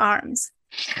use your arms.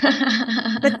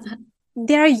 But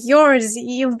they're yours.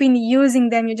 You've been using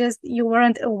them. You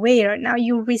weren't aware. Now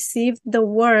you received the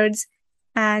words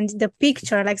and the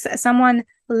picture. Like someone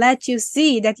let you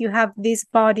see that you have this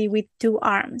body with 2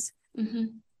 arms. Mm-hmm.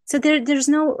 So there's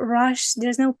no rush.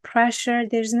 There's no pressure.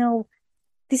 This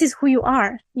is who you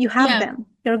are. You have them.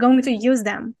 You're going to use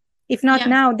them. If not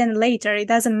now, then later. It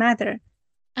doesn't matter.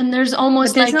 And there's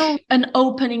almost like an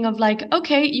opening of like,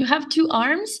 okay, you have 2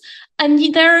 arms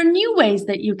and there are new ways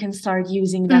that you can start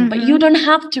using them, but you don't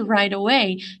have to right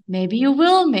away. Maybe you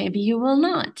will, maybe you will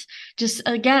not. Just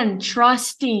again,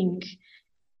 trusting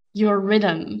your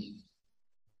rhythm.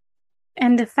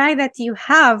 And the fact that you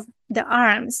have the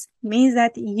arms means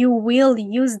that you will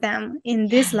use them in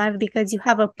this life because you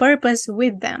have a purpose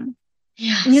with them.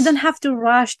 Yes. And you don't have to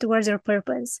rush towards your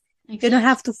purpose. Exactly. You don't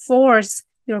have to force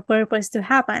your purpose to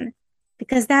happen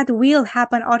because that will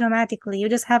happen automatically. You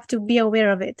just have to be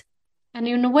aware of it. And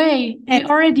in a way, we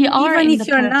already are in the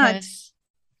purpose.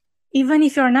 Even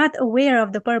if you're not aware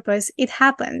of the purpose, it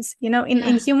happens. You know,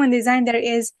 in human design, there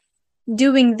is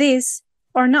doing this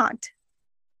or not.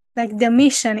 Like the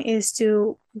mission is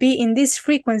to be in this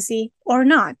frequency or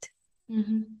not.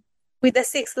 Mm-hmm. With the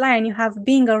 6th line, you have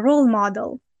being a role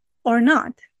model or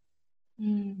not.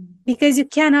 Because you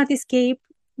cannot escape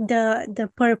the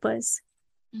purpose.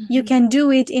 You can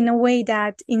do it in a way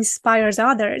that inspires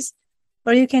others,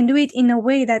 or you can do it in a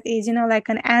way that is, you know, like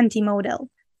an anti-model.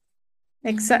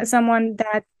 Like someone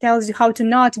that tells you how to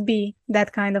not be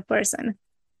that kind of person.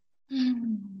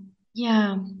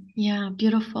 Yeah,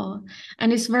 beautiful.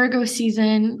 And it's Virgo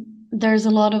season. There's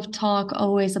a lot of talk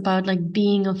always about like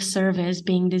being of service,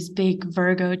 being this big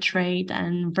Virgo trait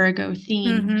and Virgo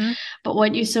theme. But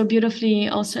what you so beautifully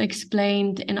also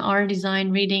explained in our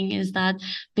design reading is that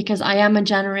because I am a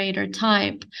generator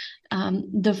type,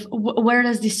 where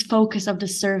does this focus of the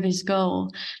service go?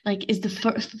 Like, is the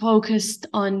focused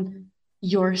on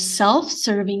yourself,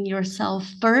 serving yourself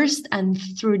first, and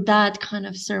through that kind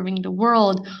of serving the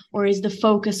world, or is the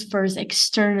focus first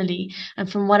externally?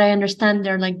 And from what I understand,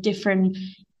 there are like different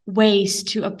ways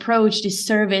to approach this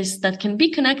service that can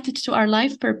be connected to our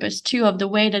life purpose too, of the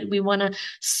way that we want to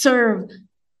serve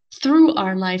through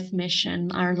our life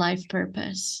mission, our life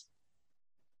purpose.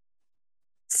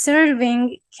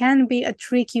 Serving can be a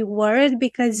tricky word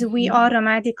because we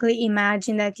automatically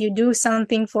imagine that you do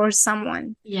something for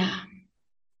someone. Yeah.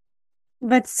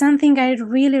 But something I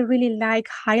really, really like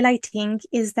highlighting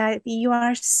is that you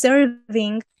are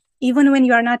serving even when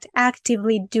you are not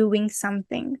actively doing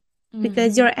something,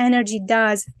 because your energy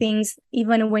does things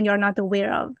even when you're not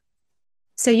aware of.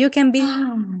 So you can be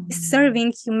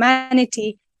serving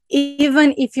humanity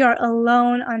even if you're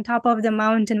alone on top of the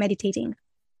mountain meditating.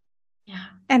 Yeah.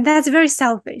 And that's very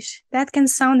selfish. That can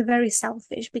sound very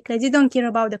selfish because you don't care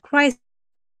about the crises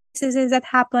that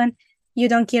happen. You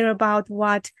don't care about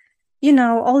what, you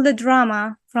know, all the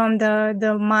drama from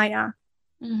the Maya.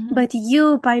 But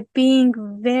you, by being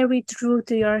very true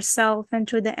to yourself and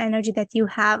to the energy that you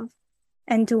have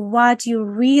and to what you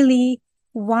really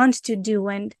want to do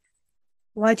and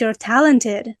what you're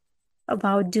talented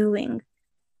about doing,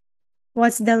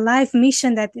 What's the life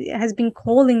mission that has been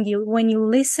calling you? When you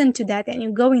listen to that and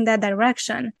you go in that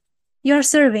direction, you're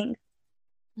serving.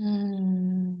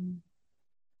 And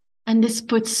this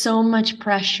puts so much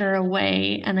pressure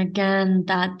away. And again,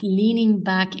 that leaning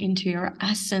back into your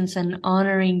essence and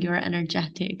honoring your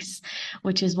energetics,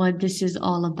 which is what this is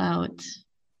all about.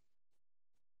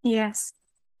 Yes.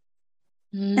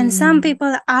 And some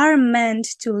people are meant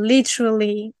to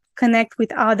literally connect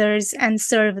with others and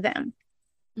serve them.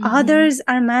 Others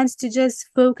are meant to just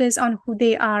focus on who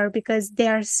they are because they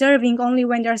are serving only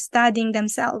when they're studying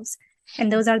themselves.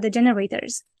 And those are the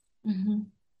generators.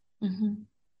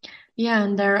 Yeah,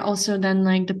 and there are also then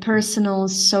like the personal,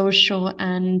 social,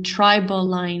 and tribal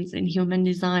lines in human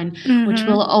design, which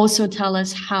will also tell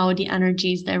us how the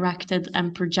energy is directed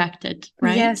and projected,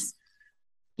 right? Yes.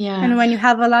 Yeah. And when you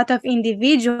have a lot of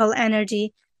individual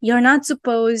energy, you're not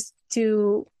supposed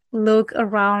to look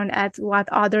around at what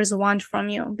others want from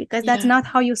you, because that's not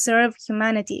how you serve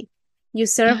humanity. You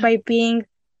serve by being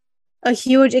a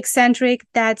huge eccentric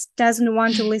that doesn't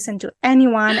want to listen to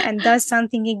anyone and does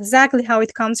something exactly how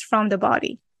it comes from the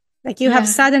body. Like you have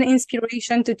sudden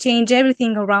inspiration to change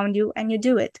everything around you and you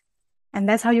do it. And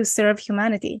that's how you serve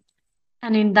humanity.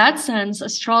 And in that sense,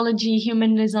 astrology,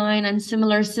 human design, and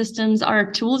similar systems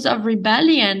are tools of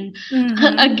rebellion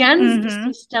against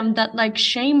the system that like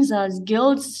shames us,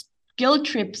 guilt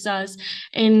trips us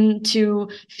into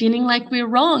feeling like we're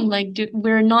wrong, like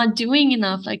we're not doing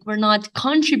enough, like we're not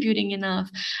contributing enough.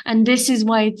 And this is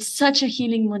why it's such a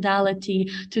healing modality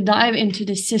to dive into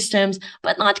the systems,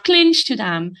 but not clinch to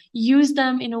them. Use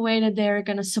them in a way that they're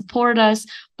going to support us,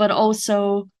 but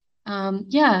also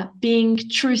being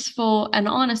truthful and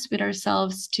honest with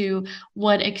ourselves to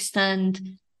what extent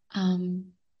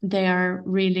they are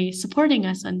really supporting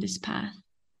us on this path.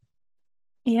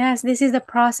 Yes, this is the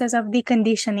process of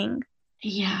deconditioning.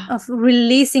 Yeah. Of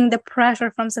releasing the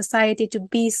pressure from society to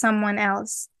be someone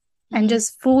else and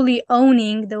just fully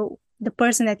owning the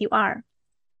person that you are.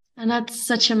 And that's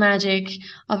such a magic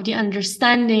of the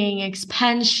understanding,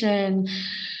 expansion,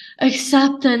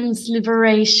 acceptance,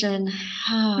 liberation.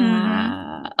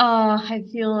 Oh, I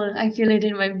feel it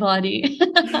in my body.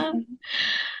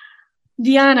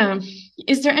 Diana,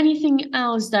 is there anything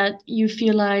else that you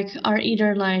feel like are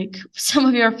either like some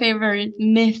of your favorite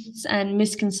myths and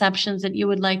misconceptions that you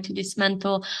would like to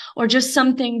dismantle, or just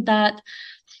something that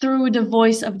through the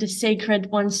voice of the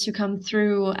sacred wants to come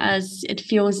through as it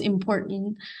feels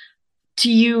important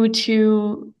to you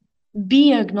to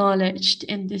be acknowledged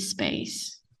in this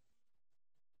space?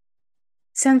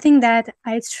 Something that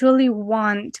I truly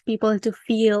want people to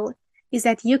feel is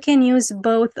that you can use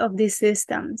both of these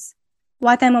systems.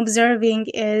 What I'm observing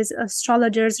is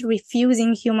astrologers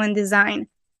refusing human design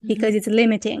because it's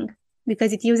limiting,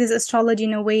 because it uses astrology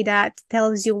in a way that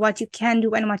tells you what you can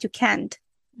do and what you can't.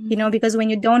 You know, because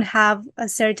when you don't have a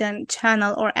certain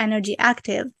channel or energy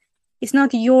active, it's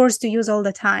not yours to use all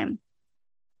the time.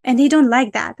 And they don't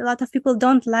like that. A lot of people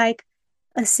don't like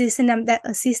a system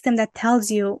that tells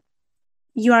you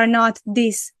you are not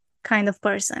this kind of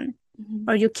person,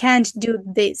 or you can't do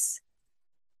this.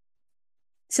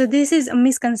 So this is a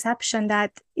misconception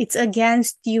that it's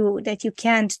against you, that you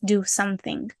can't do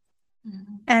something.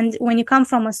 And when you come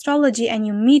from astrology and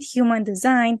you meet human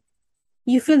design,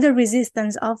 you feel the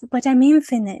resistance of, but I'm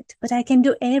infinite, but I can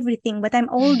do everything, but I'm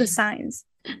all the signs.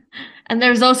 And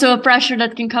there's also a pressure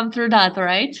that can come through that,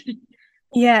 right?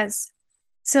 Yes.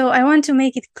 So I want to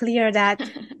make it clear that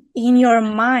in your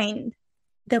mind,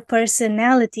 the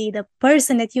personality, the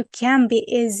person that you can be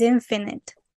is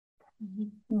infinite.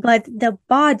 But the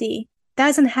body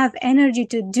doesn't have energy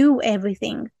to do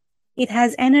everything. It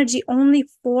has energy only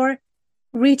for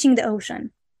reaching the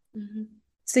ocean.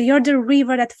 So you're the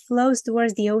river that flows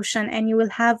towards the ocean, and you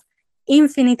will have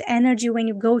infinite energy when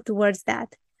you go towards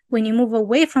that. When you move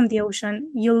away from the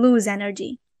ocean, you lose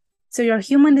energy. So your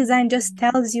human design just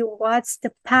tells you what's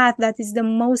the path that is the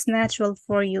most natural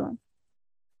for you.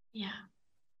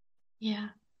 Yeah.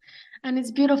 And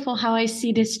it's beautiful how I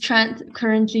see this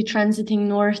currently transiting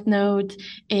North Node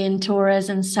in Taurus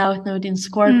and South Node in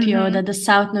Scorpio, that the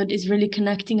South Node is really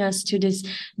connecting us to this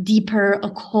deeper,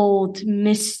 occult,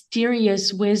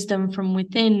 mysterious wisdom from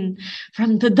within,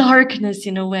 from the darkness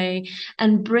in a way,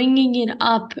 and bringing it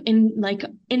up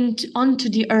onto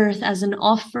the earth as an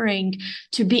offering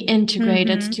to be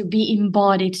integrated, to be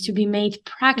embodied, to be made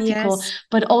practical,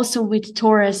 but also with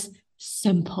Taurus,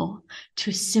 simple,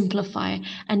 to simplify.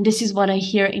 And this is what I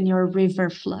hear in your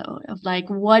river flow of like,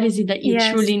 what is it that you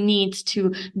truly need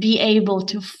to be able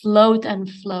to float and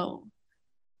flow?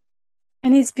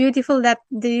 And it's beautiful that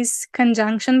this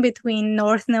conjunction between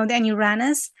North Node and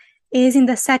Uranus is in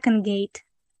the second gate,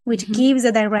 which gives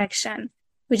a direction,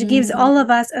 which gives all of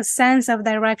us a sense of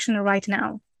direction right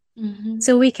now.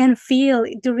 So we can feel,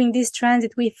 during this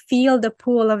transit, we feel the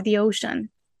pull of the ocean.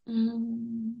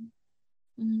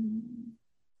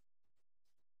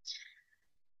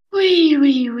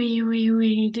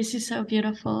 This is so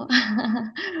beautiful.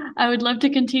 I would love to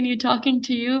continue talking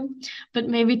to you, but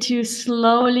maybe to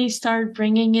slowly start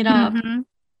bringing it up.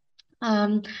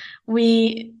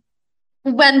 We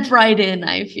went right in,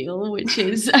 I feel, which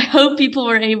is, I hope people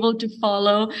were able to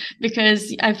follow,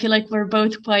 because I feel like we're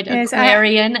both quite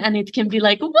Aquarian, and it can be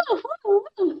like, whoa, whoa,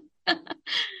 whoa.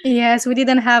 Yes, we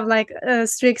didn't have like a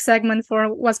strict segment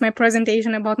for what's my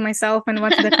presentation about myself and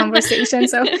what's the conversation,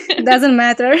 so it doesn't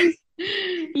matter.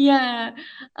 Yeah,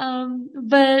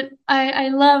 but I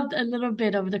loved a little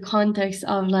bit of the context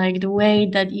of like the way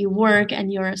that you work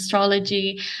and your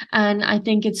astrology, and I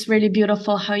think it's really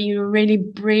beautiful how you really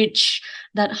bridge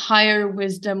that higher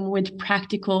wisdom with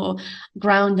practical,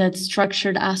 grounded,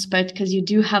 structured aspect, because you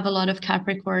do have a lot of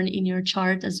Capricorn in your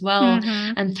chart as well,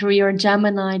 and through your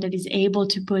Gemini that is able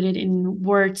to put it in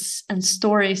words and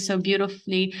stories so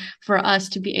beautifully for us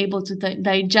to be able to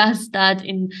digest that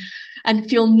and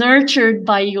feel nurtured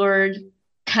by your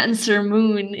Cancer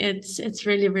moon. It's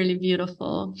really, really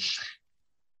beautiful.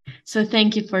 So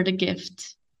thank you for the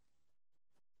gift.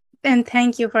 And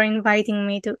thank you for inviting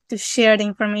me to share the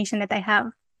information that I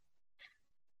have.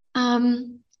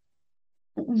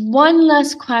 One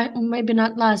last question, maybe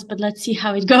not last, but let's see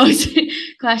how it goes.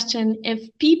 Question: if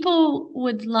people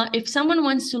would if someone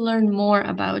wants to learn more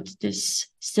about these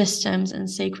systems and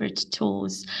sacred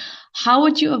tools, how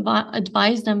would you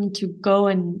advise them to go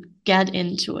and get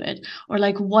into it? Or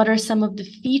like, what are some of the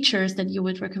features that you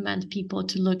would recommend people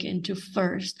to look into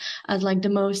first as like the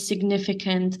most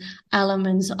significant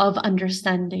elements of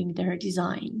understanding their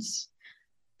designs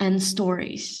and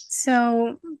stories?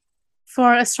 So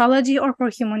for astrology or for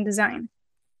human design?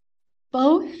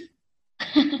 Both.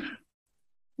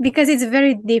 Because it's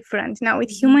very different. Now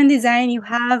with human design, you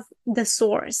have the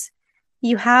source.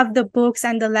 You have the books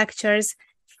and the lectures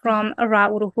from Ra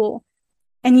Uru Hu.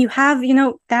 And you have,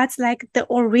 that's like the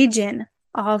origin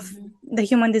of the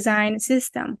human design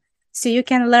system. So you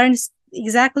can learn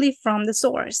exactly from the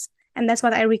source. And that's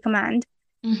what I recommend.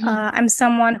 I'm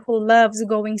someone who loves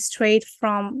going straight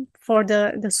for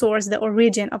the source, the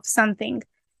origin of something.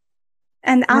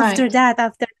 And after that,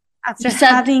 after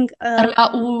having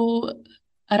Ra Uru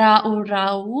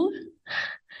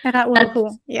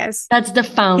Hu, yes. That's the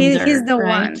founder. He's the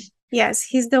right? one. Yes,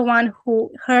 he's the one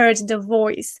who heard the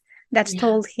voice that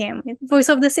told him, voice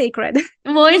of the sacred.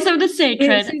 Voice of the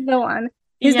sacred. He's the one.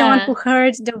 He's the one who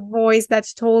heard the voice that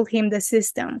told him the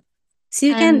system. So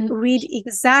you can read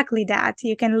exactly that.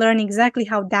 You can learn exactly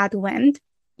how that went.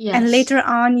 Yes. And later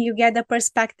on, you get the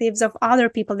perspectives of other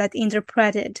people that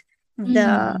interpreted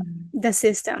the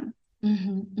system.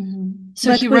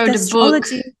 So he wrote a book.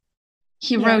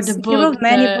 He wrote a book. He wrote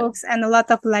many books and a lot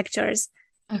of lectures.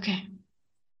 Okay.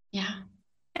 Yeah.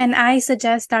 And I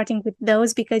suggest starting with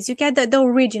those because you get the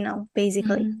original,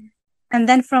 basically. And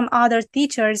then from other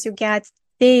teachers, you get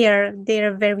their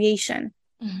variation,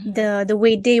 the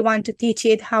way they want to teach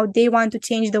it, how they want to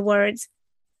change the words.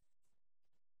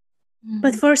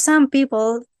 But for some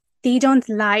people, they don't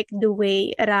like the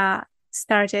way Ra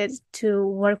started to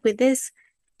work with this.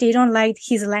 They don't like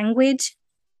his language.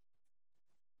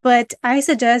 But I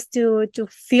suggest to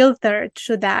filter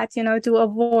through that, to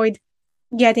avoid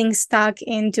getting stuck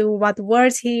into what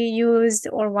words he used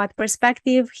or what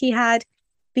perspective he had,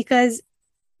 because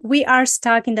we are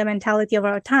stuck in the mentality of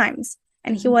our times.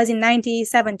 And he was in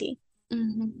 1970.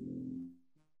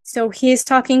 So he is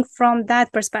talking from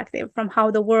that perspective, from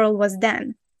how the world was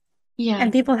then. Yeah.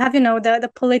 And people have,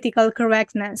 the political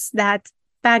correctness that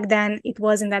back then it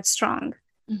wasn't that strong.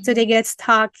 So they get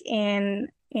stuck in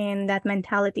that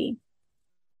mentality.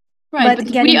 Right, but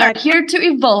we are here to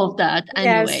evolve that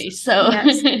anyway. Yes, so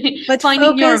yes. But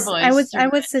finding your focus, voice.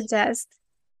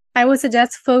 I would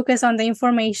suggest focus on the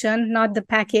information, not the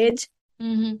package.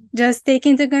 Just take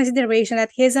into consideration that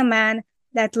he's a man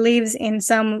that lives in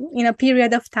a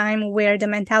period of time where the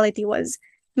mentality was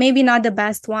maybe not the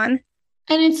best one.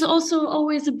 And it's also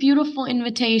always a beautiful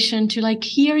invitation to like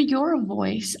hear your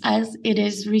voice as it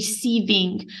is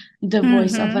receiving the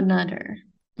voice of another.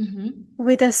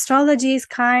 With astrology is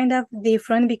kind of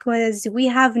different because we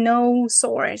have no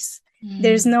source.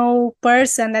 There's no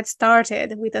person that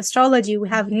started with astrology. We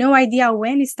have no idea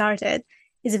when it started.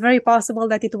 It's very possible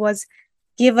that it was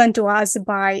given to us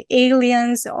by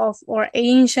aliens or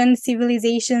ancient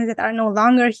civilizations that are no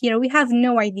longer here. We have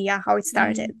no idea how it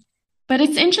started. But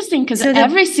it's interesting because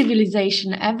every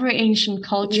civilization, every ancient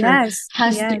culture has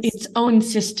its own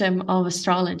system of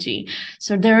astrology.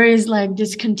 So there is like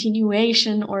this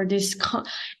continuation or this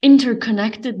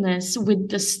interconnectedness with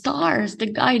the stars,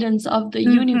 the guidance of the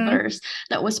universe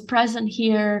that was present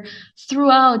here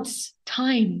throughout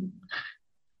time.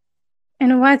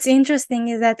 And what's interesting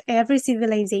is that every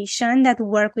civilization that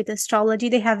work with astrology,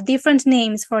 they have different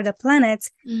names for the planets,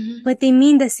 but they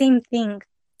mean the same thing.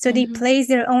 So they place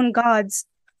their own gods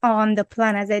on the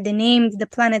planets. They named the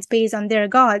planets based on their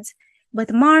gods.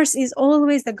 But Mars is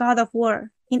always the god of war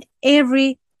in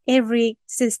every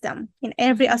system, in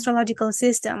every astrological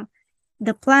system.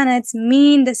 The planets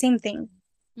mean the same thing.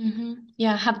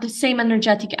 Yeah, have the same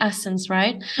energetic essence,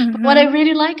 right? But what I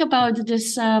really like about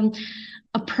this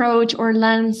approach or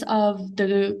lens of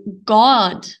the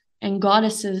god and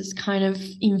goddesses kind of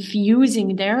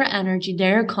infusing their energy,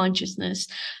 their consciousness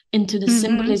into the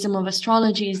symbolism of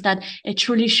astrology is that it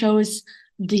truly shows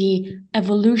the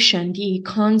evolution, the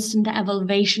constant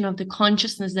elevation of the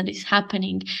consciousness that is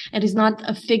happening. It is not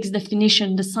a fixed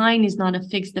definition. The sign is not a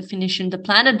fixed definition. The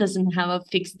planet doesn't have a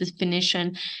fixed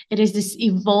definition. It is this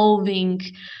evolving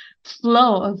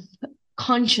flow of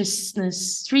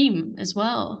consciousness stream as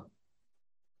well.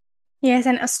 Yes,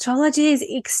 and astrology is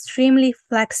extremely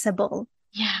flexible.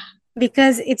 Yeah.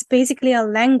 Because it's basically a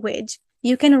language.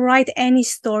 You can write any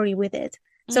story with it.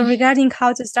 So regarding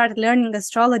how to start learning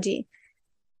astrology,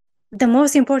 the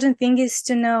most important thing is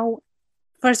to know,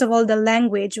 first of all, the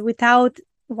language without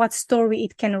what story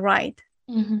it can write.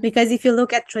 Because if you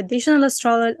look at traditional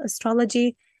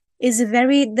astrology, is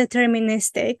very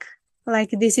deterministic.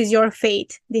 Like, this is your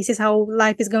fate. This is how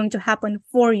life is going to happen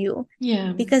for you.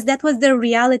 Yeah. Because that was the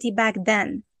reality back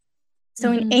then.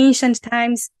 So in ancient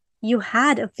times, you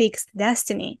had a fixed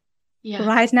destiny. Yeah.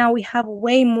 Right now, we have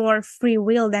way more free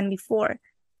will than before.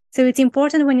 So it's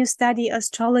important when you study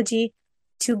astrology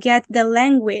to get the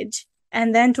language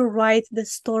and then to write the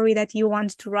story that you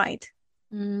want to write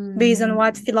based on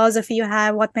what philosophy you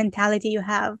have, what mentality you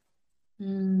have.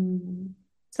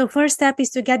 So first step is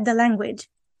to get the language.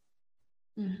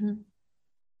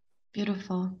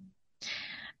 Beautiful.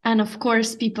 And of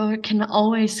course, people can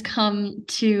always come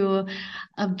to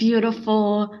a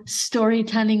beautiful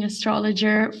storytelling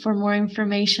astrologer for more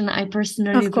information. I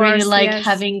personally really like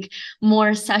having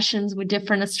more sessions with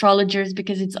different astrologers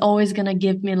because it's always going to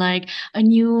give me like a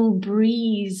new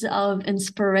breeze of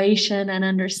inspiration and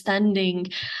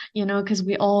understanding, you know, because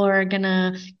we all are going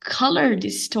to color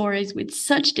these stories with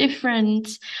such different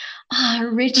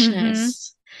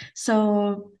richness.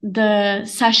 So the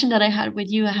session that I had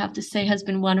with you, I have to say, has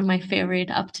been one of my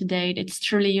favorite up to date. It's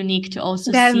truly unique to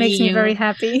also see you. That makes me very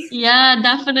happy. Yeah,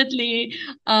 definitely.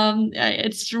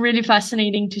 It's really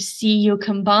fascinating to see you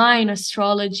combine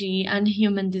astrology and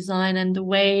human design and the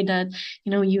way that,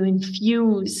 you know, you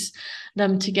infuse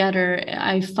them together.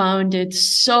 I found it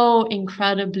so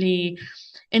incredibly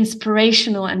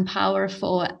inspirational and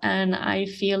powerful, and I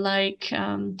feel like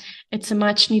it's a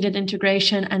much needed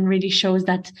integration and really shows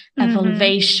that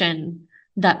elevation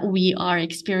that we are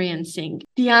experiencing.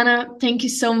 Diana, thank you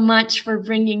so much for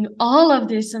bringing all of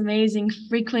this amazing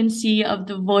frequency of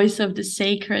the voice of the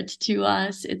sacred to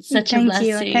us. It's such a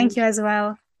blessing. Thank you as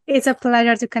well. It's a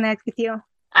pleasure to connect with you.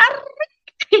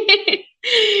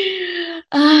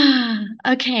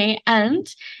 Okay. And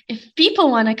if people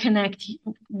want to connect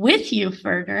with you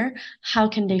further, how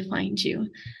can they find you?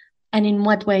 And in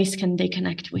what ways can they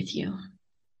connect with you?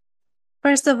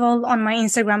 First of all, on my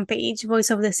Instagram page, Voice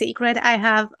of the Sacred, I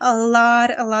have a lot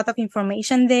of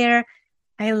information there.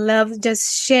 I love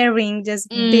just sharing just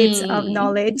bits of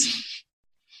knowledge.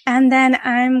 And then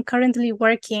I'm currently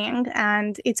working,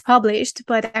 and it's published,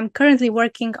 but I'm currently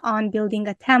working on building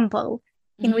a temple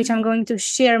in which I'm going to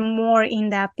share more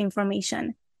in-depth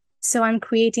information. So I'm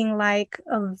creating like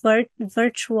a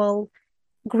virtual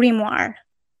grimoire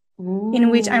in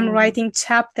which I'm writing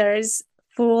chapters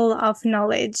full of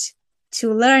knowledge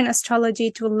to learn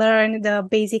astrology, to learn the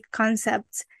basic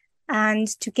concepts, and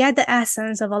to get the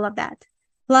essence of all of that,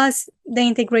 plus the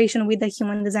integration with the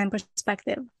human design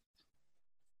perspective.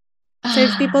 So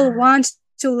if people want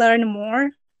to learn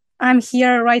more, I'm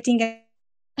here writing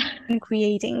and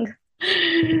creating.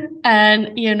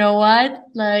 And you know what?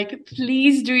 Like,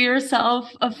 please do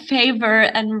yourself a favor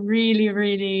and really,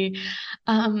 really,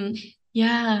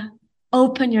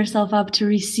 open yourself up to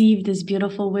receive this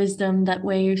beautiful wisdom that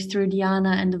waves through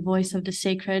Diana and the voice of the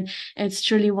sacred. It's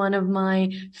truly one of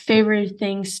my favorite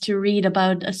things to read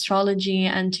about astrology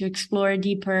and to explore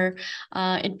deeper.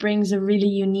 It brings a really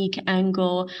unique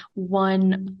angle,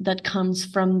 one that comes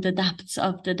from the depths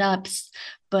of the depths,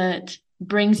 but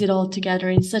brings it all together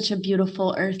in such a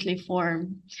beautiful earthly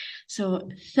form. So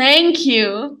thank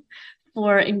you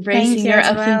for embracing your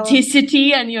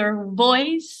authenticity and your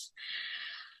voice.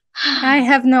 I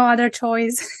have no other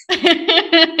choice.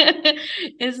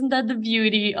 Isn't that the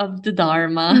beauty of the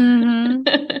Dharma?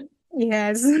 Mm-hmm.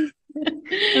 Yes. And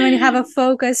when you have a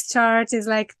focus chart, it's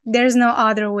like there's no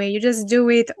other way. You just do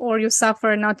it or you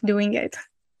suffer not doing it.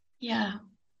 Yeah.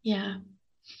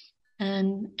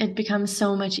 And it becomes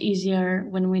so much easier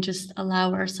when we just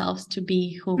allow ourselves to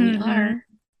be who we are.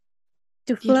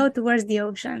 To float towards the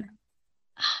ocean.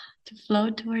 To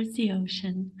float towards the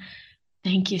ocean.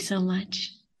 Thank you so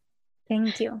much.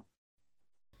 Thank you.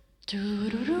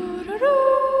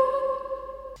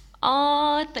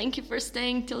 Oh, thank you for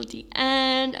staying till the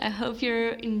end. I hope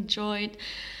you enjoyed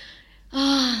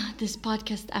this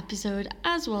podcast episode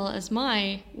as well as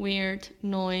my weird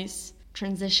noise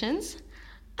transitions.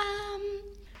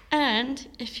 And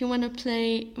if you want to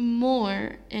play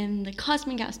more in the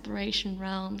cosmic exploration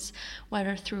realms,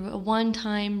 whether through a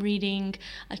one-time reading,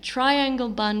 a triangle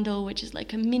bundle, which is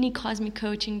like a mini cosmic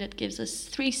coaching that gives us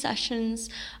 3 sessions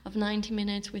of 90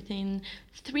 minutes within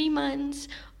 3 months,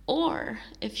 or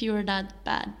if you're that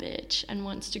bad bitch and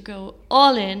wants to go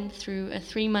all in through a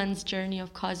 3 months journey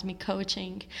of cosmic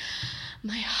coaching,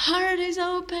 my heart is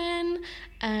open,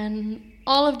 and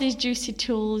all of these juicy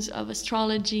tools of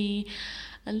astrology,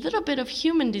 a little bit of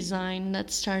human design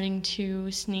that's starting to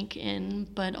sneak in,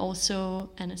 but also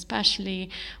and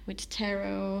especially with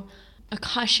tarot,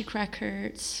 Akashic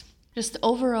records, just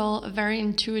overall a very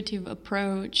intuitive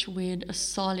approach with a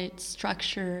solid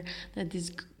structure that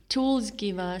these tools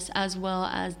give us, as well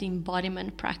as the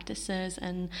embodiment practices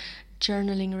and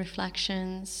journaling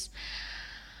reflections.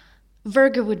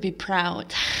 Virgo would be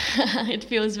proud. It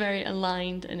feels very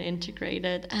aligned and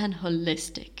integrated and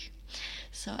holistic.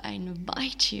 So I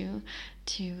invite you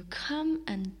to come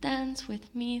and dance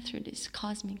with me through this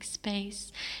cosmic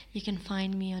space. You can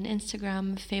find me on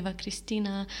Instagram, Feva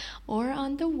Cristina, or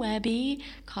on the webby,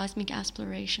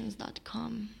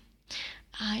 cosmicexplorations.com.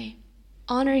 I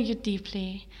honor you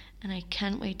deeply, and I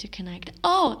can't wait to connect.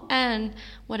 Oh, and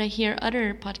what I hear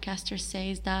other podcasters say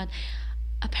is that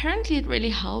apparently it really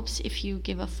helps if you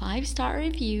give a 5-star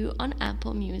review on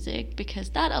Apple Music, because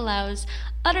that allows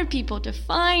other people to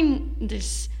find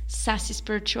this sassy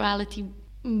spirituality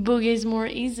boogies more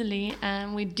easily,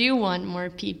 and we do want more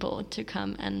people to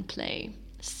come and play.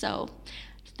 So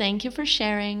thank you for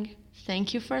sharing,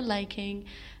 thank you for liking,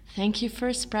 thank you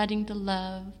for spreading the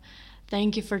love,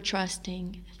 thank you for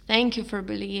trusting, thank you for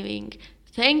believing,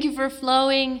 thank you for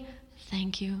flowing,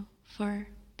 thank you for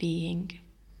being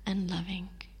and loving.